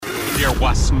There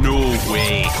was no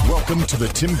way. Welcome to the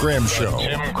Tim Graham Show.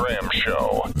 Tim Graham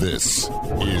Show. This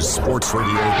is Sports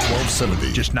Radio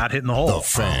 1270. Just not hitting the hole. The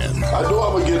Fan. I know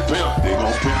I'm going to get pimped. They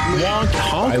going to pimp me.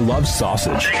 I love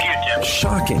sausage.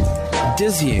 Shocking.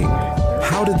 Dizzying.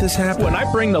 How did this happen? When I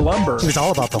bring the lumber, It's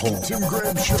all about the hole. Tim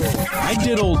Graham Show. I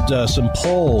diddled some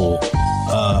pole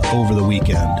over the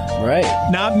weekend. Right.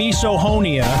 Not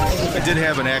misohonia. I did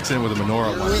have an accident with a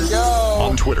menorah once.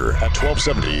 On Twitter at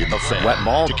 1270 The Fan. Wet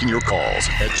ball. Taking your calls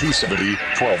at 270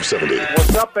 1270.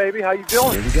 What's up, baby? How you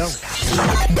doing? Here we go.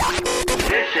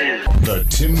 The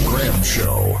Tim Graham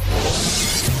Show.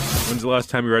 When's the last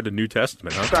time you read the New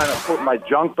Testament, huh? Trying to put my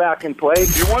junk back in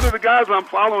place. You're one of the guys I'm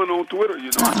following on Twitter,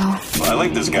 you know. I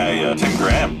like this guy, Tim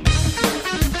Graham.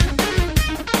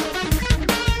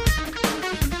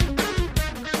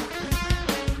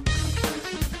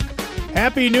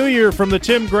 Happy New Year from the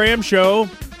Tim Graham Show,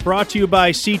 brought to you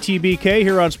by CTBK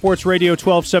here on Sports Radio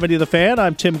 1270 The Fan.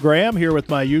 I'm Tim Graham here with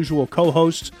my usual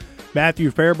co-hosts,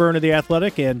 Matthew Fairburn of The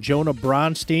Athletic and Jonah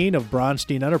Bronstein of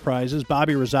Bronstein Enterprises.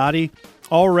 Bobby Rosati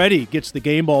already gets the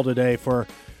game ball today for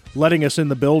letting us in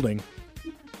the building.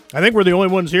 I think we're the only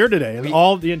ones here today in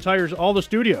all the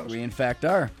studios. We, in fact,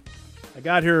 are. I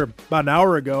got here about an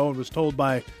hour ago and was told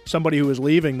by somebody who was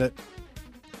leaving that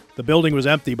the building was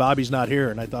empty. Bobby's not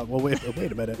here, and I thought, well, wait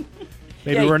a minute.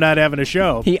 Maybe we're not having a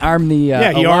show. He armed the he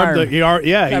alarm. armed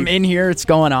the I'm in here. It's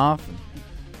going off.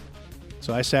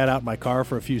 So I sat out in my car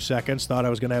for a few seconds, thought I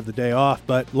was going to have the day off.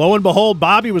 But lo and behold,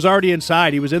 Bobby was already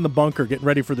inside. He was in the bunker getting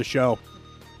ready for the show.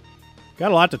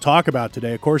 Got a lot to talk about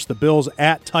today. Of course, the Bills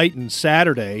at Titans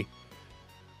Saturday.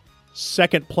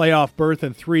 Second playoff berth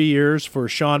in 3 years for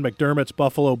Sean McDermott's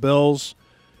Buffalo Bills.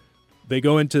 They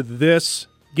go into this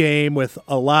game with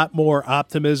a lot more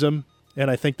optimism,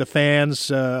 and I think the fans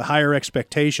higher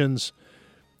expectations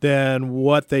than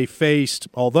what they faced,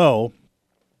 although,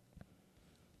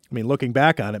 I mean, looking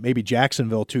back on it, maybe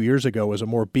Jacksonville 2 years ago was a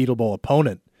more beatable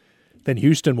opponent than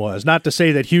Houston was. Not to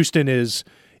say that Houston is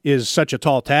such a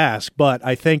tall task, but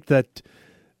I think that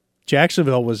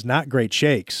Jacksonville was not great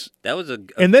shakes. That was a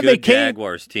and then good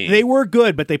Jaguars team. They were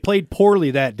good, but they played poorly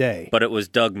that day. But it was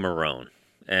Doug Marrone,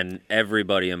 and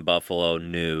everybody in Buffalo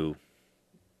knew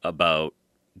about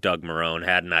Doug Marrone,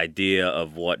 had an idea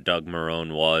of what Doug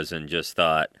Marrone was, and just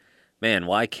thought, man,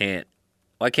 why can't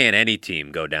any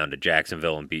team go down to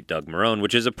Jacksonville and beat Doug Marrone,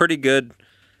 which is a pretty good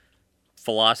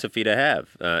philosophy to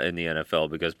have in the NFL,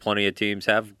 because plenty of teams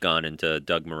have gone into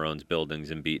Doug Marrone's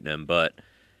buildings and beaten him. But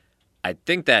I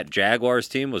think that Jaguars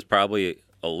team was probably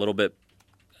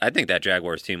I think that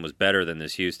Jaguars team was better than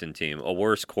this Houston team. A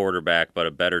worse quarterback, but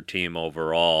a better team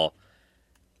overall.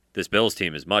 This Bills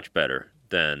team is much better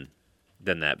than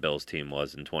that Bills team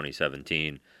was in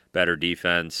 2017. Better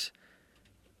defense,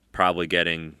 probably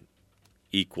getting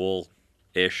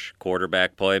equal-ish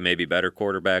quarterback play, maybe better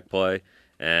quarterback play,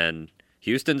 and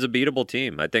Houston's a beatable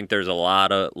team. I think there's a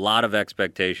lot of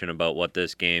expectation about what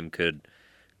this game could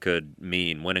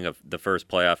mean, winning the first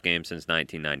playoff game since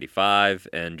 1995,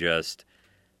 and just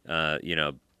a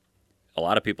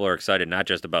lot of people are excited not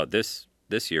just about this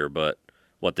year, but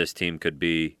what this team could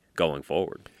be going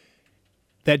forward.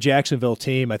 That Jacksonville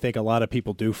team, I think a lot of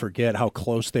people do forget how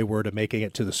close they were to making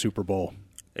it to the Super Bowl.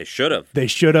 They should have. They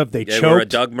choked. They were a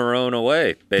Doug Marrone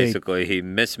away, basically. He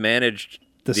mismanaged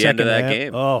the end of that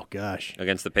game. Oh, gosh.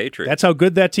 Against the Patriots. That's how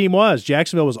good that team was.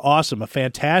 Jacksonville was awesome. A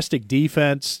fantastic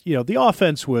defense. The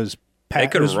offense was They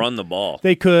could run the ball.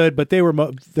 They could, but they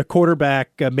were the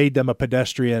quarterback made them a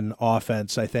pedestrian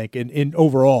offense, I think, in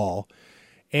overall.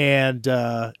 And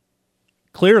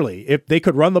clearly, if they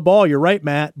could run the ball, you're right,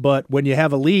 Matt, but when you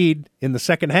have a lead in the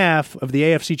second half of the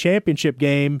AFC Championship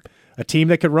game, a team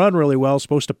that could run really well is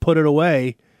supposed to put it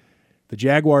away. The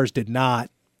Jaguars did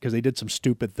not, because they did some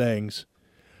stupid things.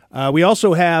 We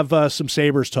also have some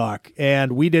Sabres talk,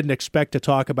 and we didn't expect to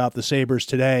talk about the Sabres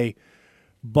today,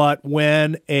 but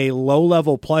when a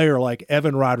low-level player like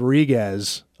Evan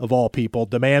Rodriguez, of all people,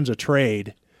 demands a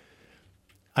trade,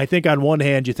 I think on one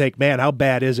hand you think, man, how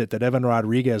bad is it that Evan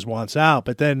Rodriguez wants out?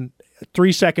 But then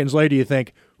 3 seconds later you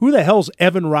think, who the hell's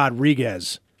Evan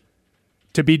Rodriguez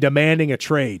to be demanding a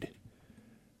trade?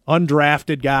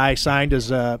 Undrafted guy, signed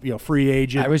as a free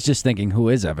agent. I was just thinking, who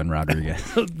is Evan Rodriguez?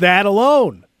 That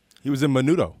alone. He was in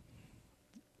Menudo.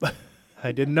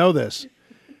 I didn't know this.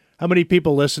 How many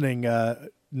people listening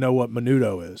know what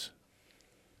Menudo is?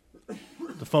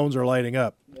 The phones are lighting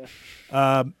up.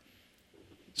 Yeah.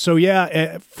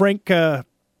 Frank. I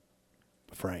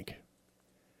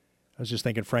was just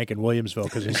thinking Frank in Williamsville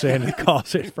because he's saying the call.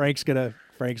 Frank's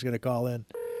gonna call in.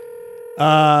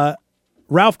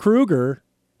 Ralph Krueger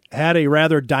had a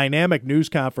rather dynamic news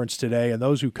conference today, and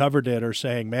those who covered it are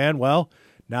saying, man, well,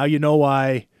 now you know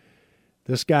why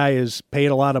this guy is paid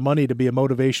a lot of money to be a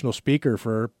motivational speaker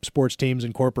for sports teams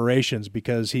and corporations,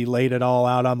 because he laid it all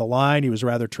out on the line. He was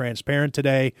rather transparent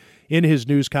today in his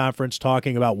news conference,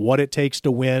 talking about what it takes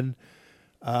to win,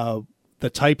 the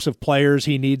types of players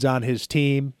he needs on his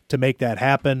team to make that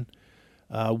happen,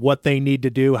 what they need to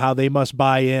do, how they must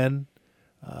buy in,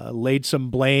 laid some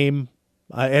blame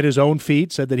at his own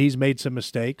feet, said that he's made some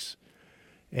mistakes.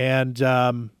 And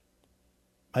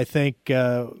I think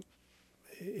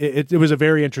it was a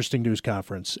very interesting news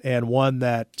conference, and one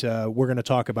that we're going to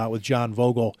talk about with John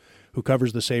Vogel, who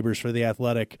covers the Sabres for The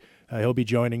Athletic. He'll be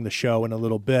joining the show in a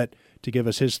little bit to give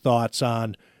us his thoughts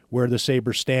on where the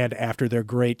Sabres stand after their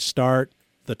great start,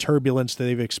 the turbulence that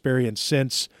they've experienced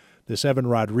since this Evan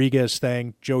Rodriguez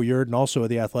thing. Joe Yerdon, also of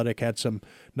The Athletic, had some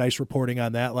nice reporting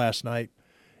on that last night.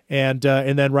 And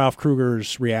then Ralph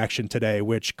Kruger's reaction today,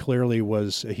 which clearly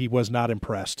he was not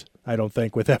impressed, I don't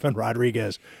think, with Evan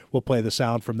Rodriguez. We'll play the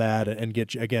sound from that and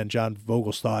get, again, John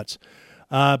Vogel's thoughts.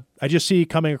 I just see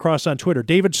coming across on Twitter,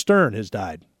 David Stern has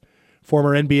died.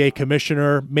 Former NBA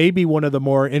commissioner, maybe one of the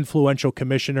more influential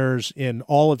commissioners in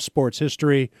all of sports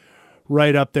history,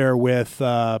 right up there with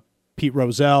Pete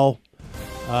Rozelle.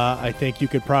 I think you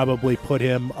could probably put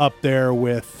him up there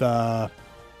with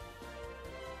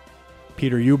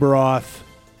Peter Ueberroth,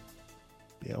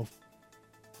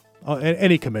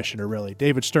 any commissioner, really.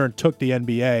 David Stern took the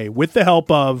NBA with the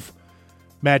help of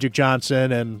Magic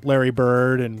Johnson and Larry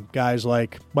Bird and guys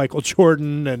like Michael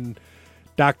Jordan and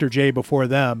Dr. J before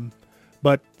them,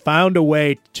 but found a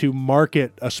way to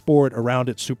market a sport around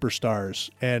its superstars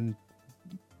and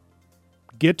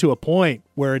get to a point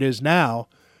where it is now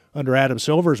under Adam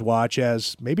Silver's watch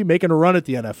as maybe making a run at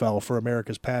the NFL for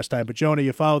America's pastime. But, Jonah,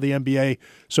 you follow the NBA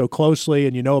so closely,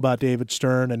 and you know about David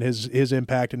Stern and his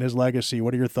impact and his legacy.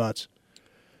 What are your thoughts?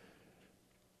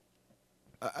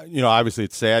 Obviously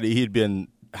it's sad. He'd been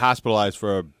hospitalized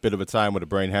for a bit of a time with a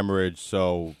brain hemorrhage,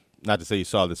 so not to say you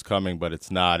saw this coming, but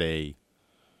it's not a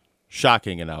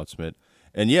shocking announcement.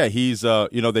 And, yeah, he's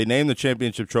they named the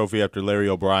championship trophy after Larry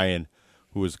O'Brien,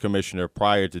 who was commissioner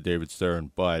prior to David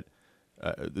Stern, but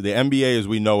the NBA as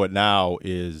we know it now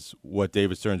is what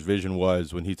David Stern's vision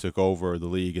was when he took over the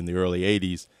league in the early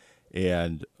 80s,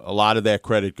 and a lot of that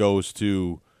credit goes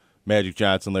to Magic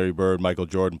Johnson, Larry Bird, Michael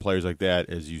Jordan, players like that,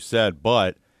 as you said.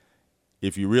 But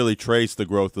if you really trace the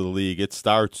growth of the league, it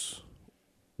starts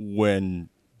when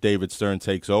David Stern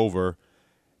takes over,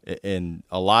 and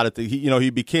a lot of things. He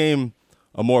became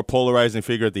a more polarizing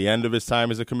figure at the end of his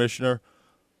time as a commissioner.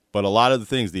 But a lot of the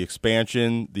things, the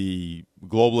expansion, the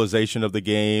globalization of the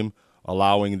game,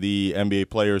 allowing the NBA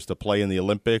players to play in the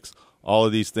Olympics, all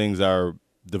of these things are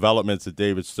developments that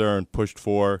David Stern pushed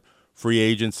for. Free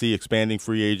agency, expanding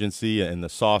free agency, and the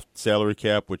soft salary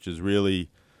cap, which has really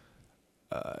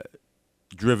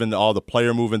driven all the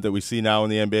player movement that we see now in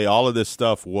the NBA. All of this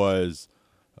stuff was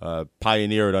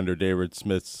pioneered under David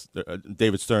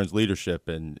Stern's leadership,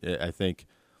 and I think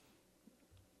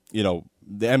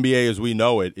the NBA as we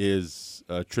know it is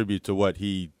a tribute to what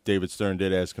David Stern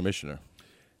did as commissioner.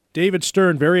 David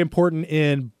Stern, very important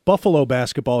in Buffalo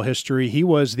basketball history. He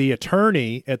was the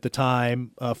attorney at the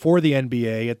time for the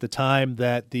NBA at the time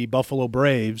that the Buffalo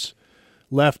Braves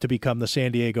left to become the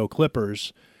San Diego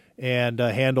Clippers, and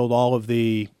handled all of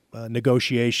the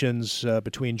negotiations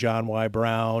between John Y.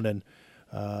 Brown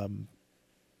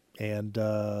and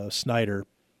Snyder.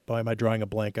 Why am I drawing a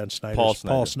blank on Snyder?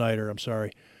 Paul Snyder, I'm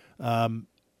sorry. So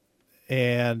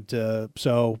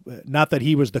not that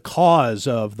he was the cause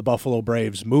of the Buffalo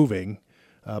Braves moving,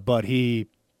 but he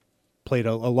played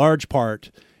a large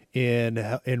part in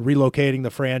relocating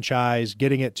the franchise,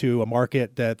 getting it to a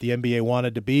market that the NBA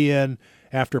wanted to be in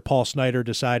after Paul Snyder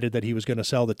decided that he was going to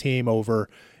sell the team over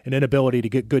an inability to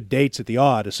get good dates at the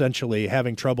Odd, essentially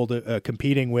having trouble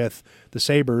competing with the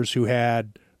Sabres, who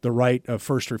had the right of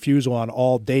first refusal on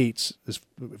all dates,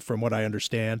 from what I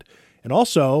understand. And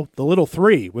also, the Little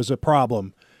Three was a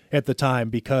problem at the time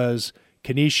because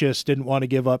Canisius didn't want to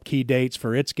give up key dates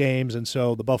for its games, and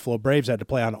so the Buffalo Braves had to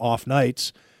play on off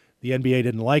nights. The NBA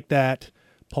didn't like that.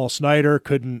 Paul Snyder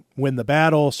couldn't win the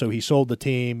battle, so he sold the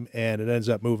team, and it ends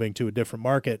up moving to a different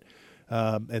market.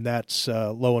 And that's,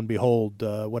 lo and behold,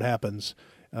 what happens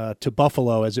to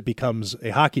Buffalo as it becomes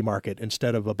a hockey market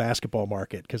instead of a basketball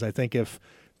market. Because I think if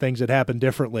things had happened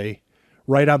differently,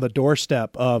 right on the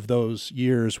doorstep of those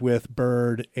years with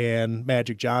Bird and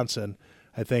Magic Johnson,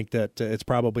 I think that it's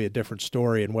probably a different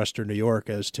story in Western New York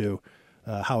as to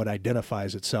how it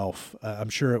identifies itself. I'm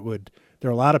sure it would. There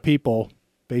are a lot of people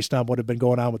based on what had been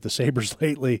going on with the Sabres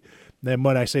lately. And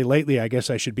when I say lately, I guess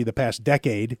I should be the past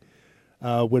decade.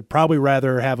 Would probably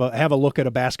rather have a look at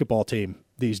a basketball team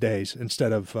these days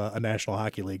instead of a National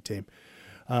Hockey League team.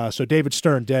 So David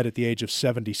Stern dead at the age of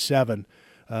 77.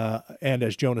 And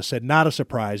as Jonah said, not a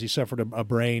surprise. He suffered a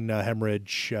brain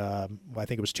hemorrhage, I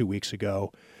think it was 2 weeks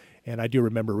ago. And I do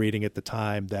remember reading at the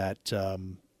time that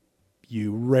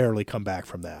you rarely come back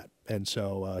from that. And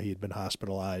so he had been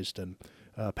hospitalized and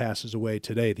passes away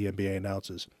today, the NBA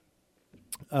announces.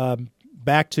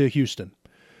 Back to Houston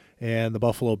and the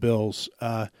Buffalo Bills.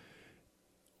 We're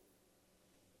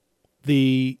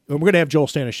going to have Joel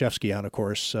Stanishevsky on, of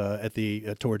course, at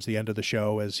towards the end of the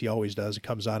show, as he always does. He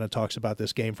comes on and talks about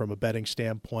this game from a betting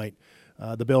standpoint.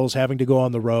 The Bills having to go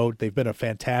on the road. They've been a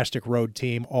fantastic road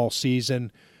team all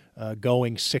season,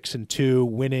 going 6-2,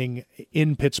 winning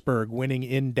in Pittsburgh, winning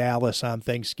in Dallas on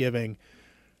Thanksgiving,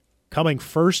 coming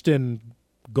first in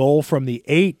goal from the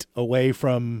 8 away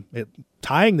from it,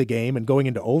 tying the game and going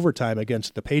into overtime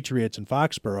against the Patriots in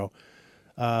Foxborough.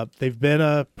 They've been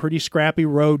a pretty scrappy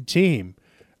road team.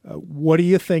 What do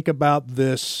you think about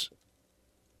this?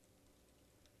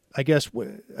 I guess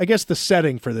the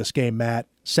setting for this game, Matt.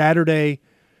 Saturday,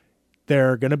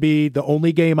 they're going to be the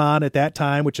only game on at that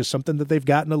time, which is something that they've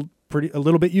gotten a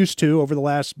little bit used to over the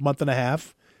last month and a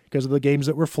half because of the games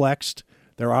that were flexed.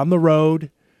 They're on the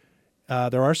road.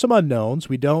 There are some unknowns.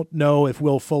 We don't know if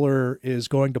Will Fuller is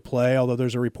going to play, although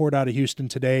there's a report out of Houston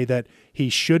today that he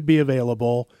should be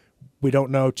available. We don't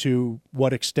know to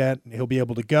what extent he'll be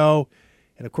able to go.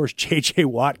 And, of course, J.J.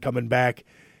 Watt coming back.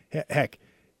 Heck,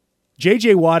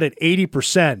 J.J. Watt at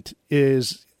 80%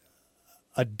 is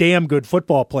a damn good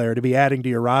football player to be adding to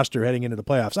your roster heading into the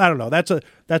playoffs. I don't know.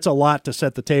 That's a lot to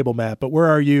set the table, Matt. But where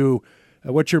are you?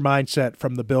 What's your mindset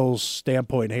from the Bills'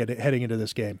 standpoint heading into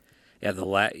this game?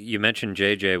 Yeah, you mentioned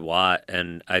J.J. Watt,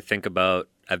 and I think about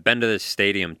I've been to this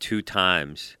stadium 2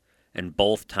 times, and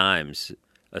both times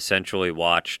essentially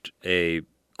watched a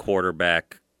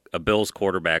Bills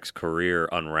quarterback's career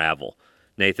unravel.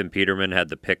 Nathan Peterman had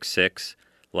the pick 6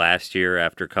 last year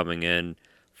after coming in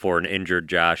for an injured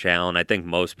Josh Allen. I think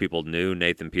most people knew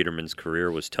Nathan Peterman's career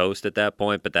was toast at that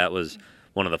point, but that was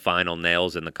one of the final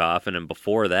nails in the coffin. And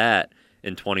before that,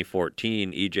 in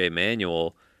 2014, E.J.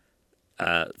 Manuel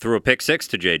threw a pick 6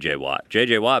 to J.J. Watt.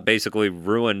 J.J. Watt basically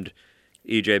ruined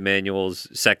E.J. Manuel's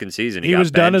second season. He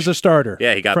was benched. Done as a starter.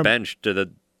 Yeah, he got benched a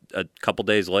couple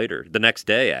days later. The next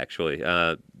day, actually.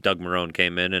 Doug Marrone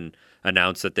came in and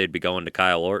announced that they'd be going to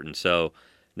Kyle Orton. So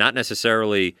not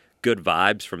necessarily good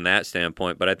vibes from that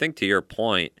standpoint, but I think to your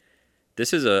point,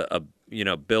 this is a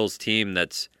Bills team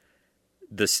that's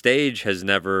the stage has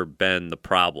never been the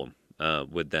problem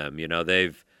with them. You know,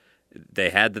 they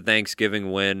had the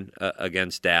Thanksgiving win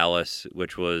against Dallas,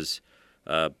 which was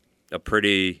a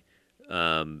pretty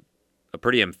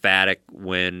emphatic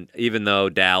win, even though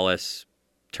Dallas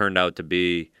turned out to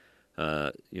be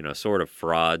sort of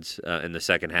frauds in the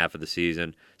second half of the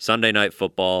season. Sunday Night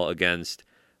Football against,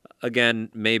 again,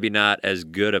 maybe not as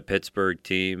good a Pittsburgh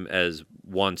team as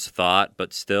once thought,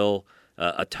 but still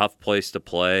a tough place to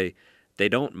play. They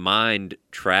don't mind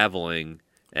traveling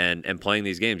and playing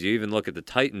these games. You even look at the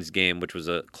Titans game, which was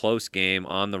a close game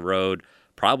on the road,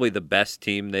 probably the best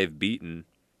team they've beaten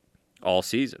all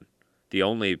season, the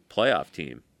only playoff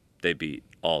team they beat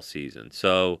all season.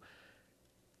 So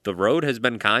the road has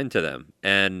been kind to them.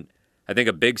 And I think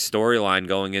a big storyline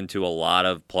going into a lot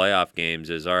of playoff games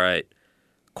is, all right,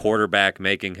 quarterback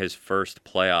making his first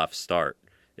playoff start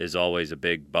is always a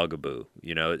big bugaboo.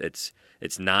 You know, it's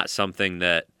not something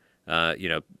that,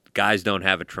 guys don't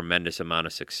have a tremendous amount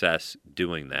of success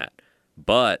doing that.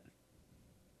 But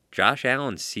Josh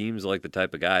Allen seems like the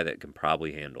type of guy that can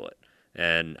probably handle it.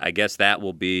 And I guess that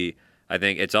will be, I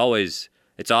think it's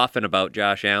often about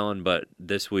Josh Allen, but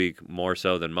this week more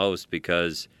so than most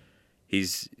because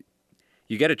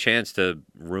you get a chance to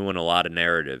ruin a lot of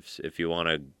narratives if you want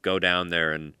to go down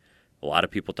there. And a lot of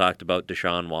people talked about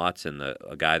Deshaun Watson,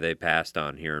 a guy they passed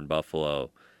on here in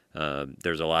Buffalo.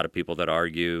 There's a lot of people that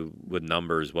argue with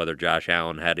numbers whether Josh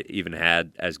Allen had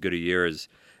as good a year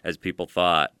as people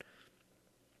thought.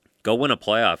 Go win a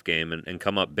playoff game and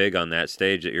come up big on that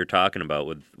stage that you're talking about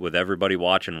with everybody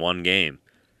watching one game.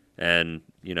 And,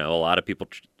 a lot of people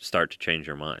start to change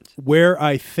their minds. Where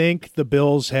I think the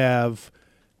Bills have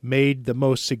made the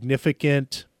most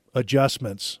significant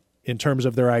adjustments in terms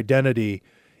of their identity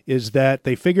is that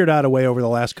they figured out a way over the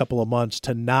last couple of months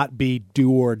to not be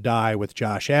do or die with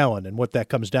Josh Allen. And what that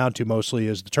comes down to mostly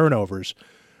is the turnovers.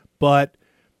 But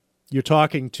you're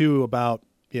talking, too, about,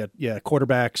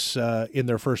 quarterbacks in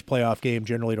their first playoff game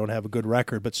generally don't have a good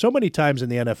record. But so many times in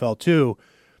the NFL, too,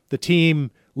 the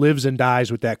team lives and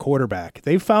dies with that quarterback.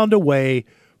 They found a way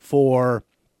for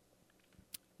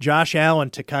Josh Allen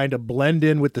to kind of blend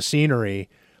in with the scenery,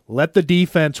 let the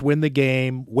defense win the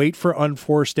game, wait for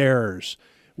unforced errors,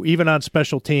 even on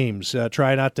special teams.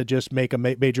 Try not to just make a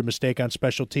major mistake on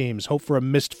special teams. Hope for a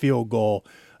missed field goal,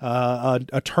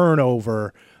 a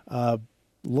turnover,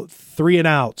 3 and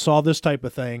outs, all this type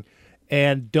of thing,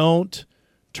 and don't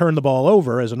turn the ball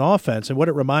over as an offense. And what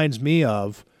it reminds me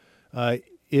of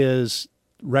is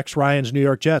Rex Ryan's New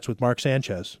York Jets with Mark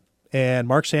Sanchez. And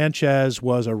Mark Sanchez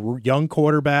was a young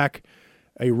quarterback,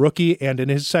 a rookie, and in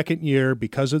his second year,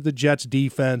 because of the Jets'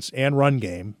 defense and run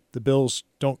game, the Bills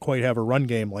don't quite have a run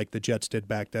game like the Jets did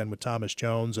back then with Thomas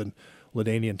Jones and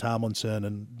LaDainian Tomlinson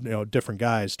and different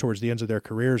guys. Towards the ends of their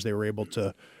careers, they were able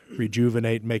to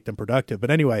rejuvenate and make them productive.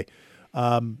 But anyway,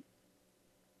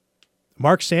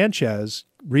 Mark Sanchez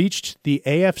reached the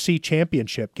AFC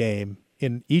Championship game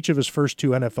in each of his first 2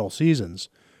 NFL seasons,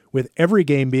 with every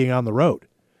game being on the road.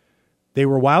 They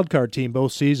were a wild card team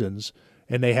both seasons,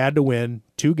 and they had to win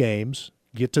 2 games,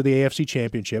 get to the AFC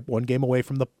Championship, 1 game away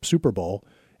from the Super Bowl,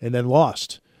 and then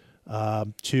lost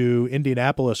to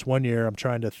Indianapolis one year. I'm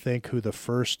trying to think who the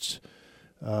first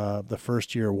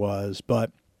year was,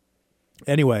 but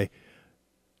anyway,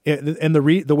 and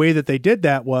the way that they did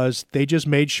that was they just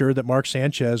made sure that Mark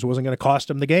Sanchez wasn't going to cost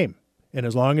him the game. And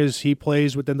as long as he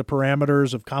plays within the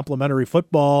parameters of complementary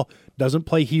football, doesn't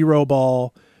play hero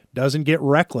ball, doesn't get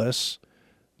reckless,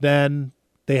 then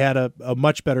they had a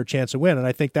much better chance of win. And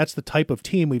I think that's the type of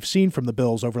team we've seen from the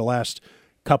Bills over the last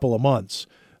couple of months.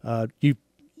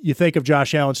 You think of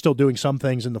Josh Allen still doing some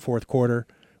things in the fourth quarter,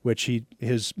 which you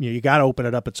got to open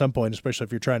it up at some point, especially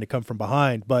if you're trying to come from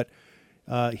behind. But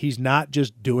he's not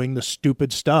just doing the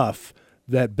stupid stuff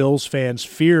that Bills fans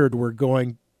feared was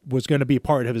going to be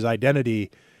part of his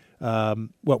identity.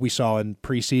 What we saw in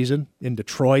preseason in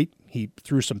Detroit, he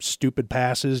threw some stupid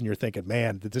passes, and you're thinking,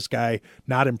 man, did this guy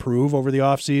not improve over the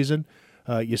offseason?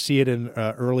 You see it in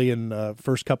early in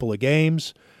first couple of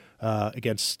games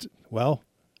against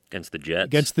the Jets.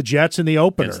 Against the Jets in the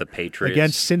opener. Against the Patriots.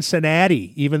 Against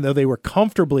Cincinnati. Even though they were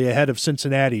comfortably ahead of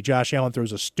Cincinnati, Josh Allen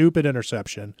throws a stupid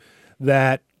interception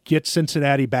that gets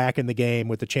Cincinnati back in the game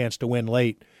with a chance to win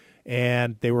late.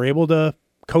 And they were able to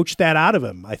coach that out of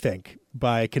him, I think,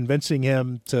 by convincing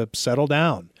him to settle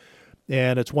down.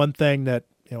 And it's one thing that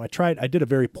I did a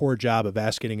very poor job of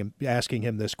asking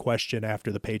him this question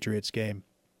after the Patriots game.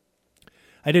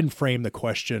 I didn't frame the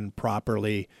question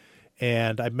properly,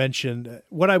 and I mentioned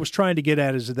what I was trying to get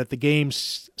at is that the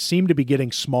games seem to be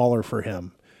getting smaller for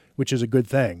him, which is a good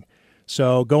thing.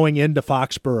 So going into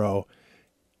Foxborough,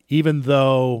 even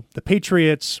though the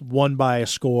Patriots won by a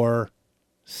score,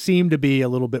 seemed to be a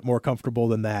little bit more comfortable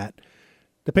than that.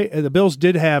 The Bills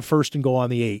did have first and goal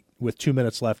on the 8 with 2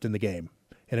 minutes left in the game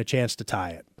and a chance to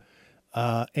tie it.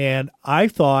 And I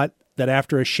thought that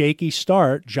after a shaky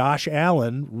start, Josh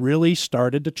Allen really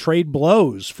started to trade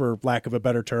blows, for lack of a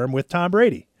better term, with Tom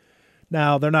Brady.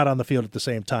 Now, they're not on the field at the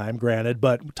same time, granted,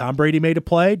 but Tom Brady made a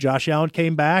play, Josh Allen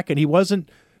came back, and he wasn't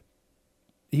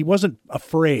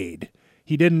afraid.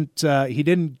 He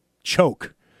didn't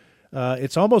choke.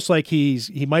 It's almost like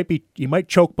he might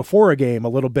choke before a game a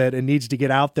little bit and needs to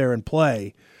get out there and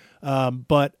play.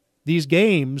 But these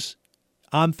games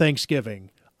on Thanksgiving,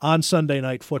 on Sunday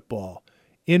Night Football,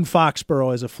 in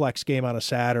Foxborough as a flex game on a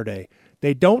Saturday,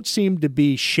 they don't seem to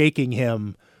be shaking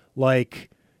him like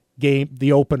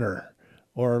the opener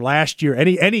or last year,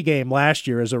 any game last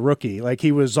year as a rookie, like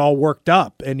he was all worked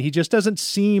up, and he just doesn't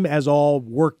seem as all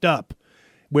worked up,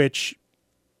 which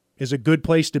is a good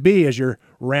place to be as you're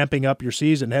ramping up your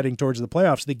season heading towards the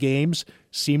playoffs. The games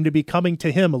seem to be coming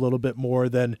to him a little bit more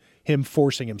than him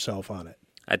forcing himself on it.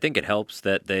 I think it helps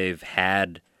that they've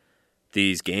had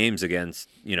these games against,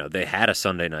 they had a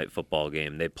Sunday Night Football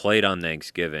game. They played on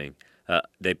Thanksgiving.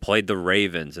 They played the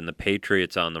Ravens and the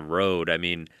Patriots on the road. I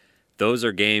mean, those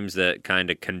are games that kind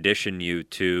of condition you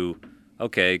to,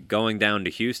 okay, going down to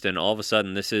Houston, all of a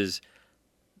sudden this is,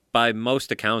 by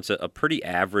most accounts, a pretty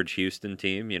average Houston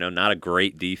team, not a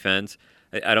great defense.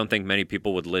 I don't think many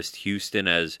people would list Houston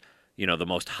as, the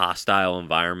most hostile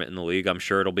environment in the league. I'm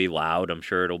sure it'll be loud. I'm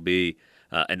sure it'll be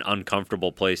an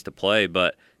uncomfortable place to play.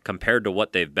 But compared to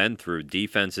what they've been through,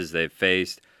 defenses they've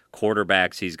faced,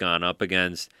 quarterbacks he's gone up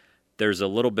against, there's a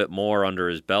little bit more under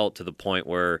his belt to the point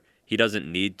where he doesn't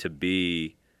need to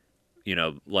be,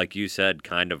 like you said,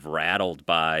 kind of rattled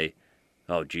by,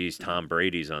 oh, geez, Tom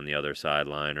Brady's on the other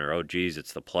sideline, or, oh, geez,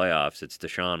 it's the playoffs, it's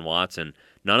Deshaun Watson.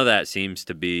 None of that seems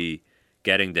to be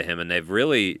getting to him, and they've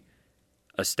really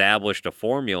established a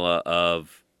formula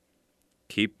of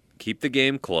keep the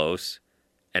game close,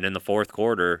 and in the fourth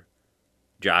quarter,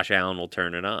 Josh Allen will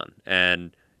turn it on.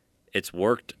 And it's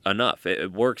worked enough.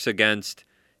 It works against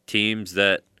teams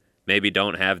that maybe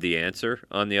don't have the answer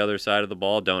on the other side of the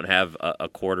ball, don't have a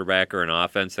quarterback or an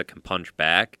offense that can punch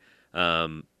back,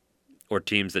 or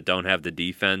teams that don't have the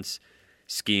defense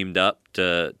schemed up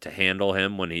to handle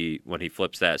him when he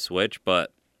flips that switch.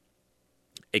 But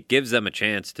it gives them a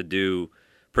chance to do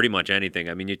pretty much anything.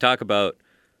 I mean, we talk about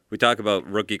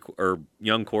rookie or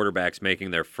young quarterbacks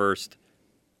making their first,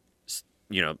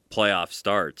 playoff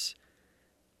starts.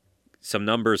 Some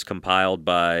numbers compiled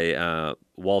by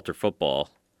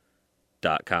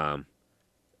WalterFootball.com.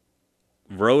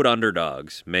 Road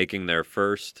underdogs making their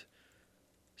first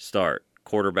start,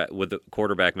 with a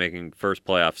quarterback making first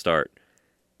playoff start,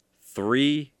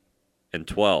 3-12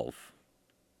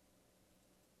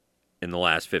 in the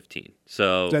last 15.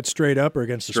 So is that straight up or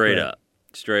against the spread?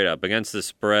 Straight up. Against the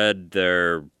spread,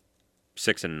 they're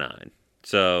 6-9.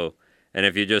 So, and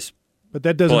if you just but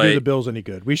that doesn't do the Bills any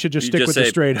good. We should just stick with the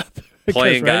straight up.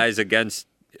 Playing guys against,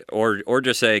 or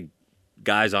just say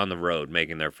guys on the road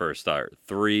making their first start,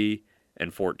 3-14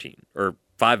 or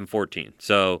 5-14.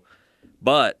 So,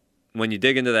 but when you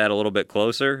dig into that a little bit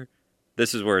closer,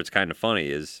 this is where it's kind of funny.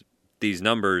 Is these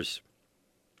numbers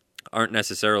aren't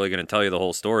necessarily going to tell you the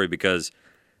whole story, because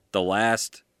the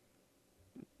last,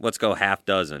 let's go half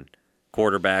dozen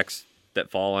quarterbacks that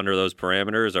fall under those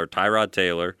parameters are Tyrod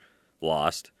Taylor,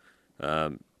 lost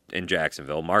in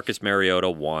Jacksonville. Marcus Mariota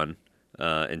won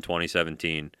in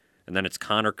 2017. And then it's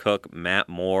Connor Cook, Matt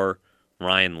Moore,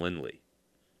 Ryan Lindley.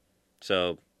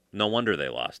 So no wonder they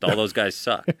lost. All those guys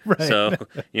suck. Right. So,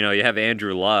 you have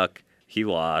Andrew Luck, he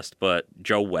lost, but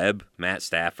Joe Webb, Matt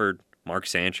Stafford, Mark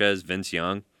Sanchez, Vince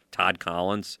Young, Todd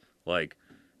Collins,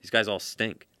 these guys all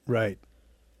stink. Right.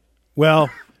 Well,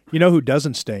 you know who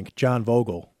doesn't stink? John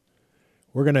Vogel.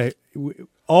 We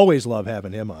always love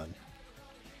having him on.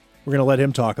 We're going to let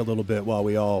him talk a little bit while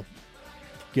we all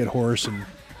get hoarse and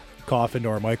cough into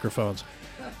our microphones.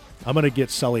 I'm going to get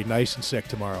Sully nice and sick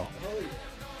tomorrow,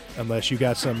 unless you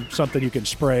got something you can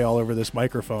spray all over this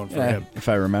microphone for him. If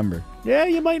I remember. Yeah,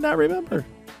 you might not remember.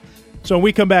 So when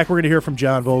we come back, we're going to hear from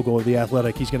John Vogel of The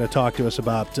Athletic. He's going to talk to us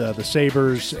about the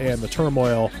Sabres and the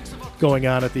turmoil going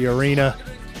on at the arena,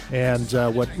 and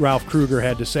what Ralph Kruger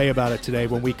had to say about it today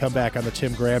when we come back on the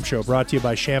Tim Graham Show, brought to you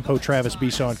by Shampoo Travis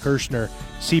Bisson Kirshner,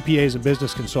 CPAs and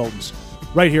business consultants,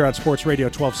 right here on Sports Radio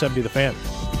 1270 The Fan.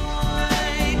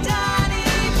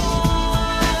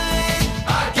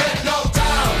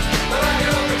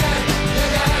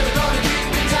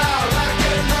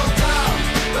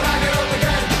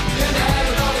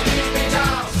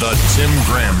 The Tim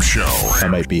Graham Show. I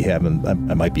might be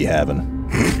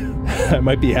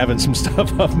having some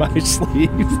stuff up my sleeve.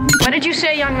 What did you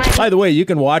say, young lady? By the way, you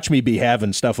can watch me be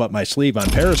having stuff up my sleeve on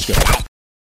Periscope.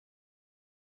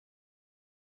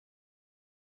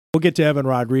 We'll get to Evan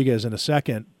Rodriguez in a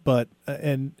second, but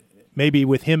and maybe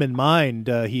with him in mind,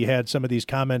 he had some of these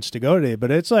comments to go today. But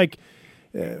it's like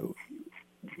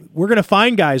we're going to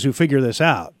find guys who figure this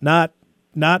out, not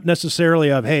necessarily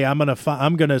of, hey, I'm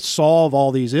going to solve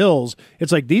all these ills.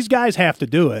 It's like these guys have to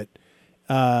do it,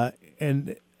 or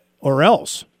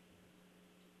else.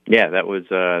 Yeah, that was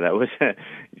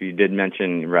you did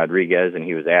mention Rodriguez, and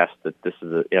he was asked that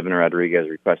Evan Rodriguez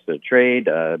requested a trade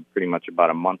pretty much about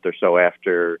a month or so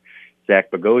after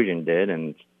Zach Bogosian did,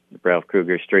 and Ralph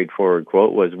Kruger's straightforward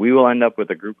quote was, "We will end up with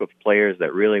a group of players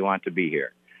that really want to be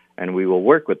here, and we will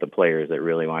work with the players that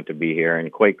really want to be here,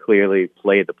 and quite clearly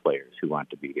play the players who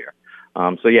want to be here."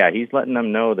 So yeah, he's letting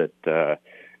them know that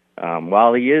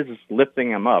while he is lifting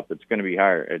them up, it's going to be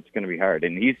hard. It's going to be hard,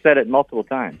 and he's said it multiple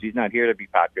times. He's not here to be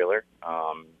popular.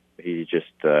 He's just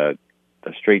a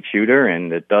straight shooter,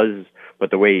 and it does. But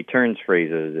the way he turns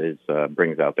phrases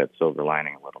brings out that silver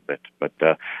lining a little bit. But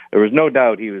there was no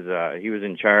doubt he was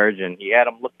in charge, and he had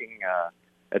them looking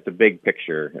at the big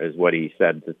picture, is what he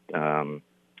said that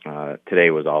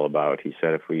today was all about. He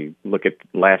said, if we look at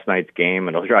last night's game,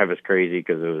 it'll drive us crazy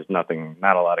because there was not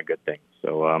a lot of good things.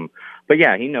 So, but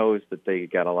yeah, he knows that they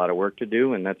got a lot of work to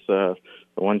do, and that's the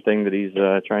one thing that he's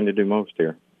trying to do most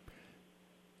here.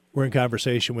 We're in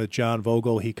conversation with John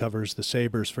Vogel. He covers the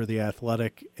Sabres for The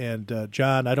Athletic. And,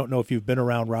 John, I don't know if you've been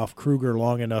around Ralph Kruger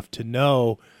long enough to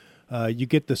know, you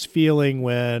get this feeling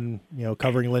when,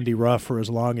 covering Lindy Ruff for as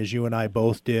long as you and I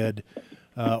both did,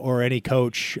 or any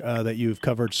coach that you've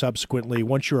covered subsequently,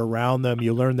 once you're around them,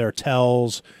 you learn their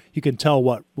tells. You can tell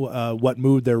what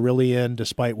mood they're really in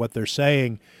despite what they're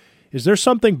saying. Is there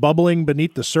something bubbling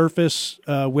beneath the surface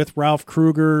with Ralph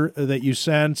Kruger that you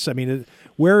sense? I mean,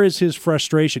 where is his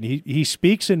frustration? He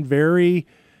speaks in very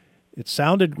It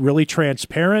sounded really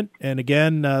transparent, and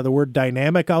again, the word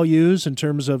dynamic I'll use in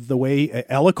terms of the way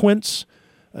eloquence,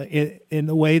 in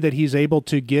the way that he's able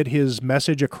to get his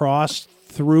message across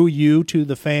through you to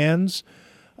the fans.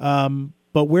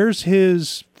 But where's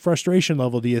his frustration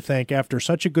level, do you think, after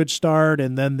such a good start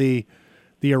and then the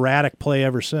erratic play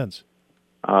ever since?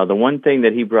 The one thing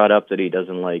that he brought up that he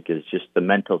doesn't like is just the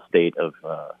mental state of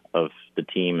the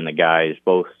team and the guys,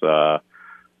 both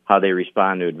how they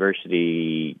respond to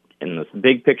adversity in the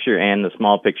big picture and the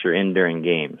small picture during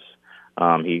games.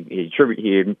 He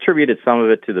attributed some of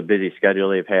it to the busy schedule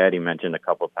they've had. He mentioned a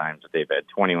couple of times that they've had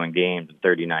 21 games in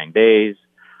 39 days,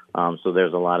 so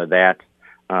there's a lot of that.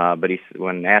 But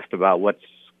when asked about what's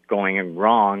going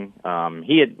wrong,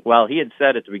 he had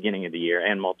said at the beginning of the year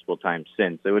and multiple times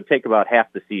since it would take about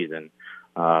half the season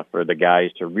for the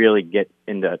guys to really get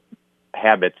into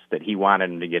habits that he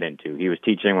wanted them to get into. He was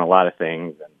teaching them a lot of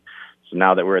things, and so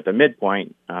now that we're at the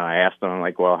midpoint, I asked him,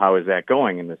 like, well, how is that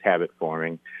going in this habit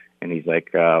forming? And he's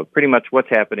like, pretty much what's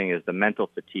happening is the mental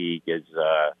fatigue is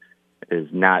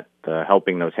not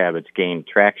helping those habits gain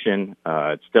traction.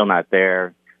 It's still not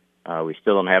there. We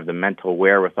still don't have the mental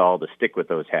wherewithal to stick with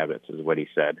those habits, is what he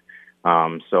said.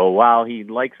 So while he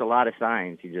likes a lot of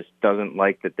signs, he just doesn't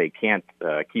like that they can't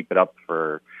keep it up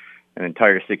for an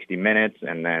entire 60 minutes,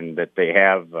 and then that they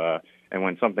have, and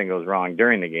when something goes wrong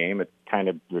during the game, it kind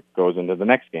of goes into the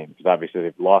next game, because obviously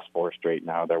they've lost 4 straight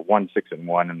now. They're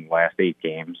 1-6-1 in the last 8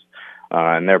 games,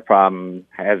 and their problem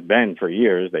has been for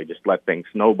years, they just let things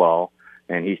snowball.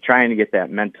 And he's trying to get that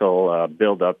mental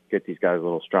build up, get these guys a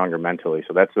little stronger mentally.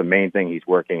 So that's the main thing he's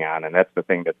working on, and that's the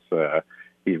thing that's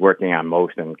he's working on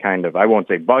most, and kind of, I won't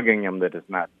say bugging him that it's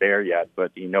not there yet,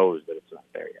 but he knows that it's not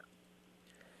there yet.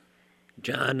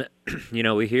 John,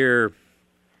 we hear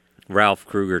Ralph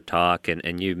Krueger talk,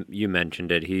 and you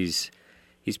mentioned it. He's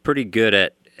pretty good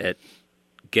at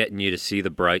getting you to see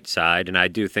the bright side, and I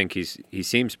do think he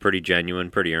seems pretty genuine,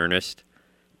 pretty earnest.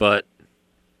 But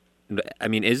I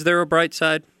mean, is there a bright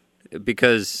side?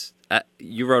 Because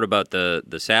you wrote about the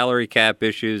salary cap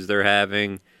issues they're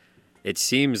having. It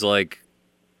seems like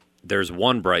there's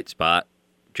one bright spot,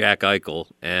 Jack Eichel,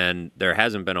 and there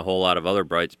hasn't been a whole lot of other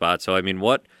bright spots. So, I mean,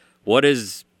 what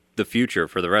is the future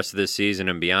for the rest of this season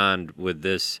and beyond with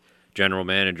this general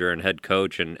manager and head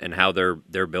coach and how they're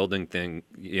building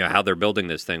how they're building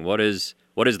this thing? What is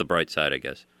the bright side, I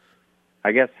guess?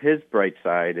 I guess his bright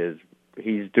side is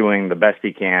he's doing the best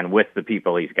he can with the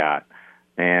people he's got.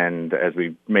 And as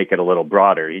we make it a little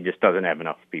broader, he just doesn't have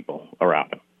enough people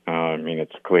around him. I mean,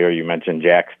 it's clear. You mentioned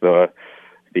Jack's the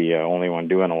only one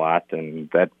doing a lot, and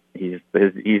that he's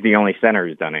the only center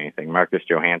who's done anything. Marcus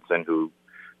Johansson, who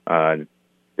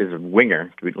is a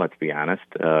winger, let's be honest,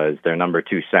 is their number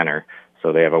 2 center.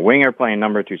 So they have a winger playing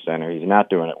number 2 center. He's not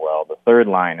doing it well. The third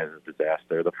line is a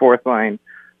disaster. The fourth line,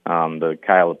 the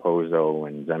Kyle Opozo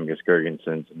and Zemgus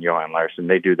Girgensons and Johan Larsson,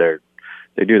 they do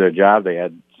their job. They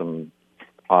had some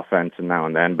offense now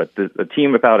and then, but the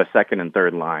team without a second and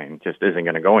third line just isn't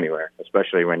going to go anywhere,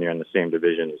 especially when you're in the same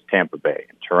division as Tampa Bay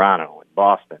and Toronto and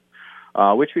Boston,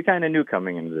 which we kind of knew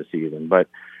coming into the season. But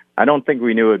I don't think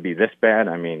we knew it would be this bad.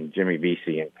 I mean, Jimmy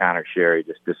Vesey and Connor Sherry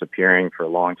just disappearing for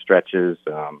long stretches.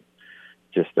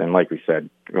 And like we said,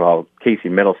 well, Casey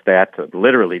Middlestat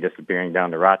literally disappearing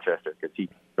down to Rochester because he,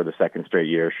 for the second straight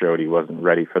year, showed he wasn't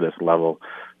ready for this level.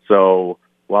 So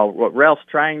while what Ralph's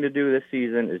trying to do this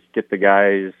season is get the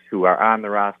guys who are on the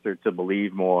roster to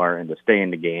believe more and to stay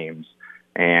in the games,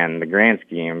 and the grand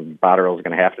scheme, Botterill's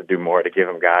going to have to do more to give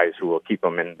them guys who will keep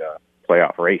them in the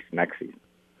playoff race next season.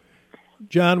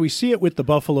 John, we see it with the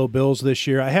Buffalo Bills this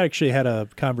year. I actually had a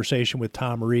conversation with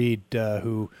Tom Reed,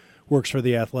 who works for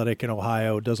The Athletic in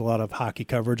Ohio, does a lot of hockey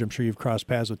coverage. I'm sure you've crossed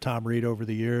paths with Tom Reed over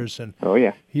the years. And oh,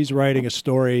 yeah. He's writing a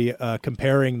story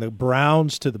comparing the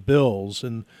Browns to the Bills,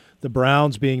 and the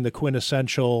Browns being the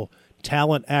quintessential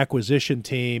talent acquisition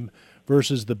team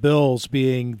versus the Bills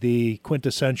being the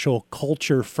quintessential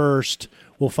culture first,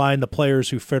 we'll find the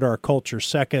players who fit our culture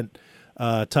second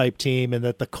type team, and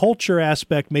that the culture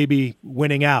aspect may be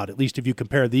winning out, at least if you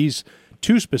compare these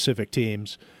two specific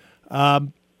teams.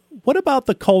 What about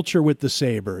the culture with the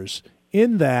Sabres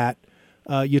in that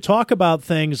you talk about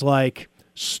things like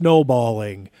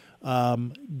snowballing,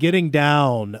 getting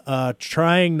down,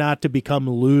 trying not to become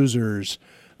losers.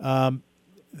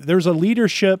 There's a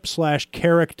leadership /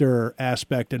 character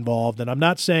aspect involved. And I'm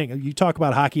not saying, you talk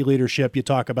about hockey leadership, you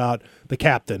talk about the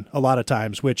captain a lot of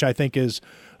times, which I think is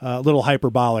a little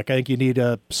hyperbolic. I think you need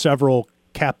several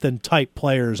captain-type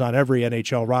players on every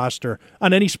NHL roster,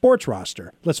 on any sports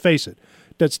roster. Let's face it.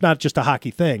 That's not just a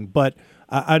hockey thing. But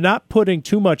I'm not putting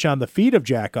too much on the feet of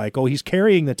Jack Eichel. He's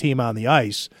carrying the team on the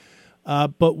ice.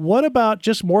 But what about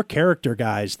just more character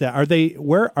guys?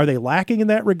 Where are they lacking in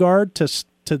that regard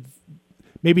to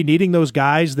maybe needing those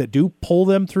guys that do pull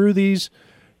them through these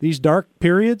dark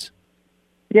periods?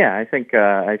 Yeah, I think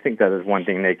that is one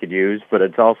thing they could use, but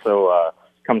it's also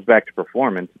comes back to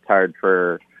performance. It's hard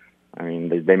for. I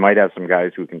mean, they might have some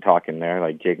guys who can talk in there,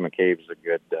 like Jake McCabe's a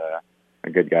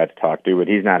good guy to talk to, but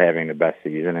he's not having the best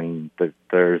season. And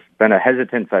there's been a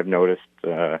hesitance I've noticed.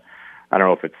 I don't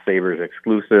know if it's Sabres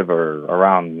exclusive or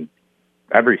around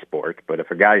every sport, but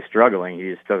if a guy's struggling,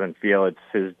 he just doesn't feel it's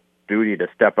his duty to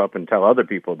step up and tell other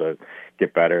people to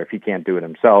get better if he can't do it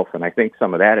himself. And I think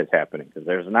some of that is happening because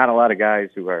there's not a lot of guys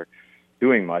who are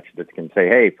doing much that can say,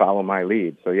 "Hey, follow my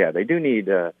lead." So yeah, they do need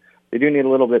a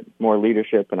little bit more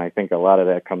leadership, and I think a lot of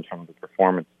that comes from the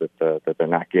performance that they're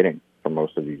not getting from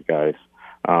most of these guys.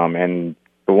 And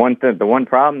the one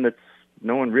problem that's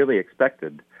no one really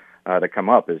expected to come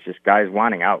up is just guys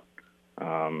wanting out.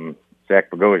 Zach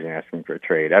Bogosian asking for a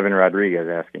trade. Evan Rodriguez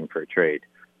asking for a trade.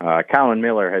 Colin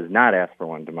Miller has not asked for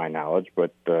one to my knowledge,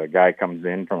 but the guy comes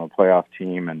in from a playoff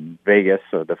team in Vegas,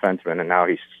 a defenseman, and now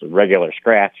he's a regular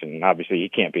scratch, and obviously he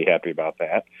can't be happy about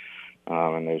that.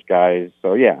 And there's guys,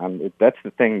 so yeah, that's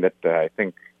the thing that I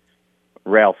think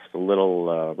Ralph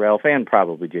and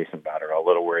probably Jason Bott are a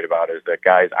little worried about is that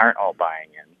guys aren't all buying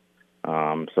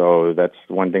in. So that's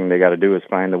one thing they got to do is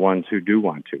find the ones who do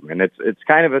want to, and it's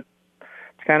kind of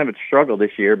a struggle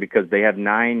this year because they have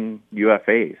 9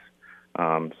 UFAs.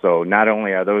 So not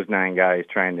only are those 9 guys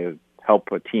trying to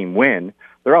help a team win,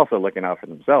 they're also looking out for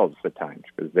themselves at times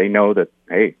because they know that,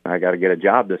 hey, I got to get a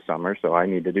job this summer, so I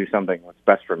need to do something that's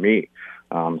best for me.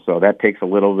 So that takes a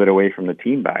little bit away from the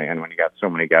team buy-in when you got so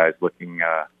many guys looking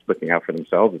out for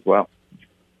themselves as well.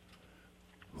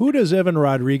 Who does Evan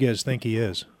Rodriguez think he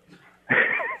is?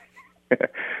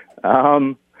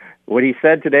 What he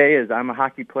said today is, "I'm a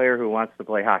hockey player who wants to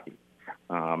play hockey."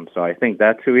 So I think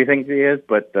that's who he thinks he is,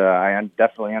 but I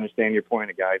definitely understand your point,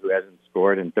 a guy who hasn't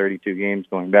scored in 32 games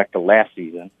going back to last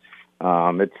season.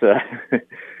 It's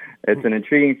an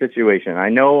intriguing situation. I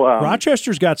know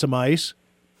Rochester's got some ice.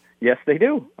 Yes, they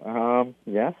do.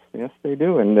 Yes, they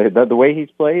do. And the way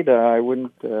he's played,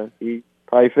 he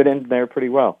probably fit in there pretty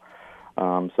well.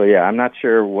 So, yeah, I'm not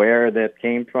sure where that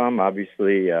came from.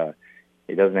 Obviously,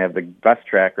 he doesn't have the best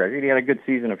track record. He had a good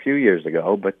season a few years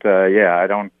ago. But, yeah, I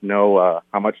don't know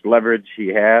how much leverage he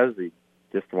has. He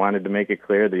just wanted to make it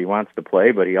clear that he wants to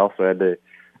play, but he also had to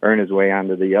earn his way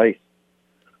onto the ice.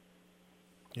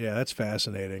 Yeah, that's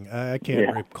fascinating. I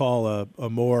can't recall a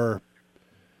more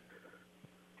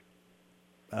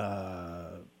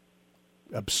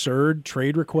absurd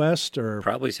trade request or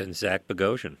probably since Zach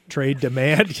Bogosian trade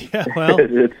demand. Yeah, well,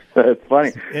 it's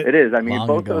funny. It is. I mean,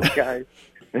 both those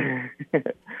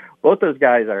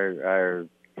guys are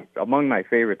among my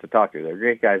favorites to talk to. They're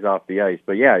great guys off the ice.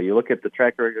 But yeah, you look at the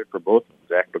track record for both of them.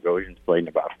 Zach Bogosian's played in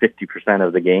about 50%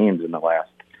 of the games in the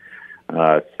last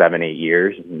 7-8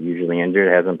 years. He's usually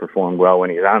injured, hasn't performed well when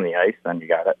he's on the ice. Then you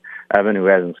got Evan, who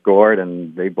hasn't scored,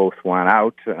 and they both want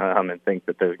out and think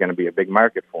that there's going to be a big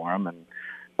market for him. And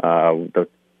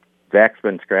Zach's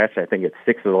been scratched, I think it's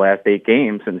 6 of the last 8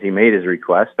 games since he made his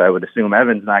request. I would assume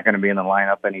Evan's not going to be in the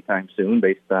lineup anytime soon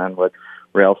based on what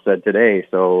Ralph said today.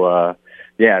 So,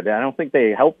 yeah, I don't think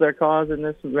they help their cause in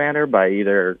this manner by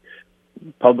either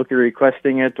publicly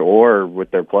requesting it or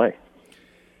with their play.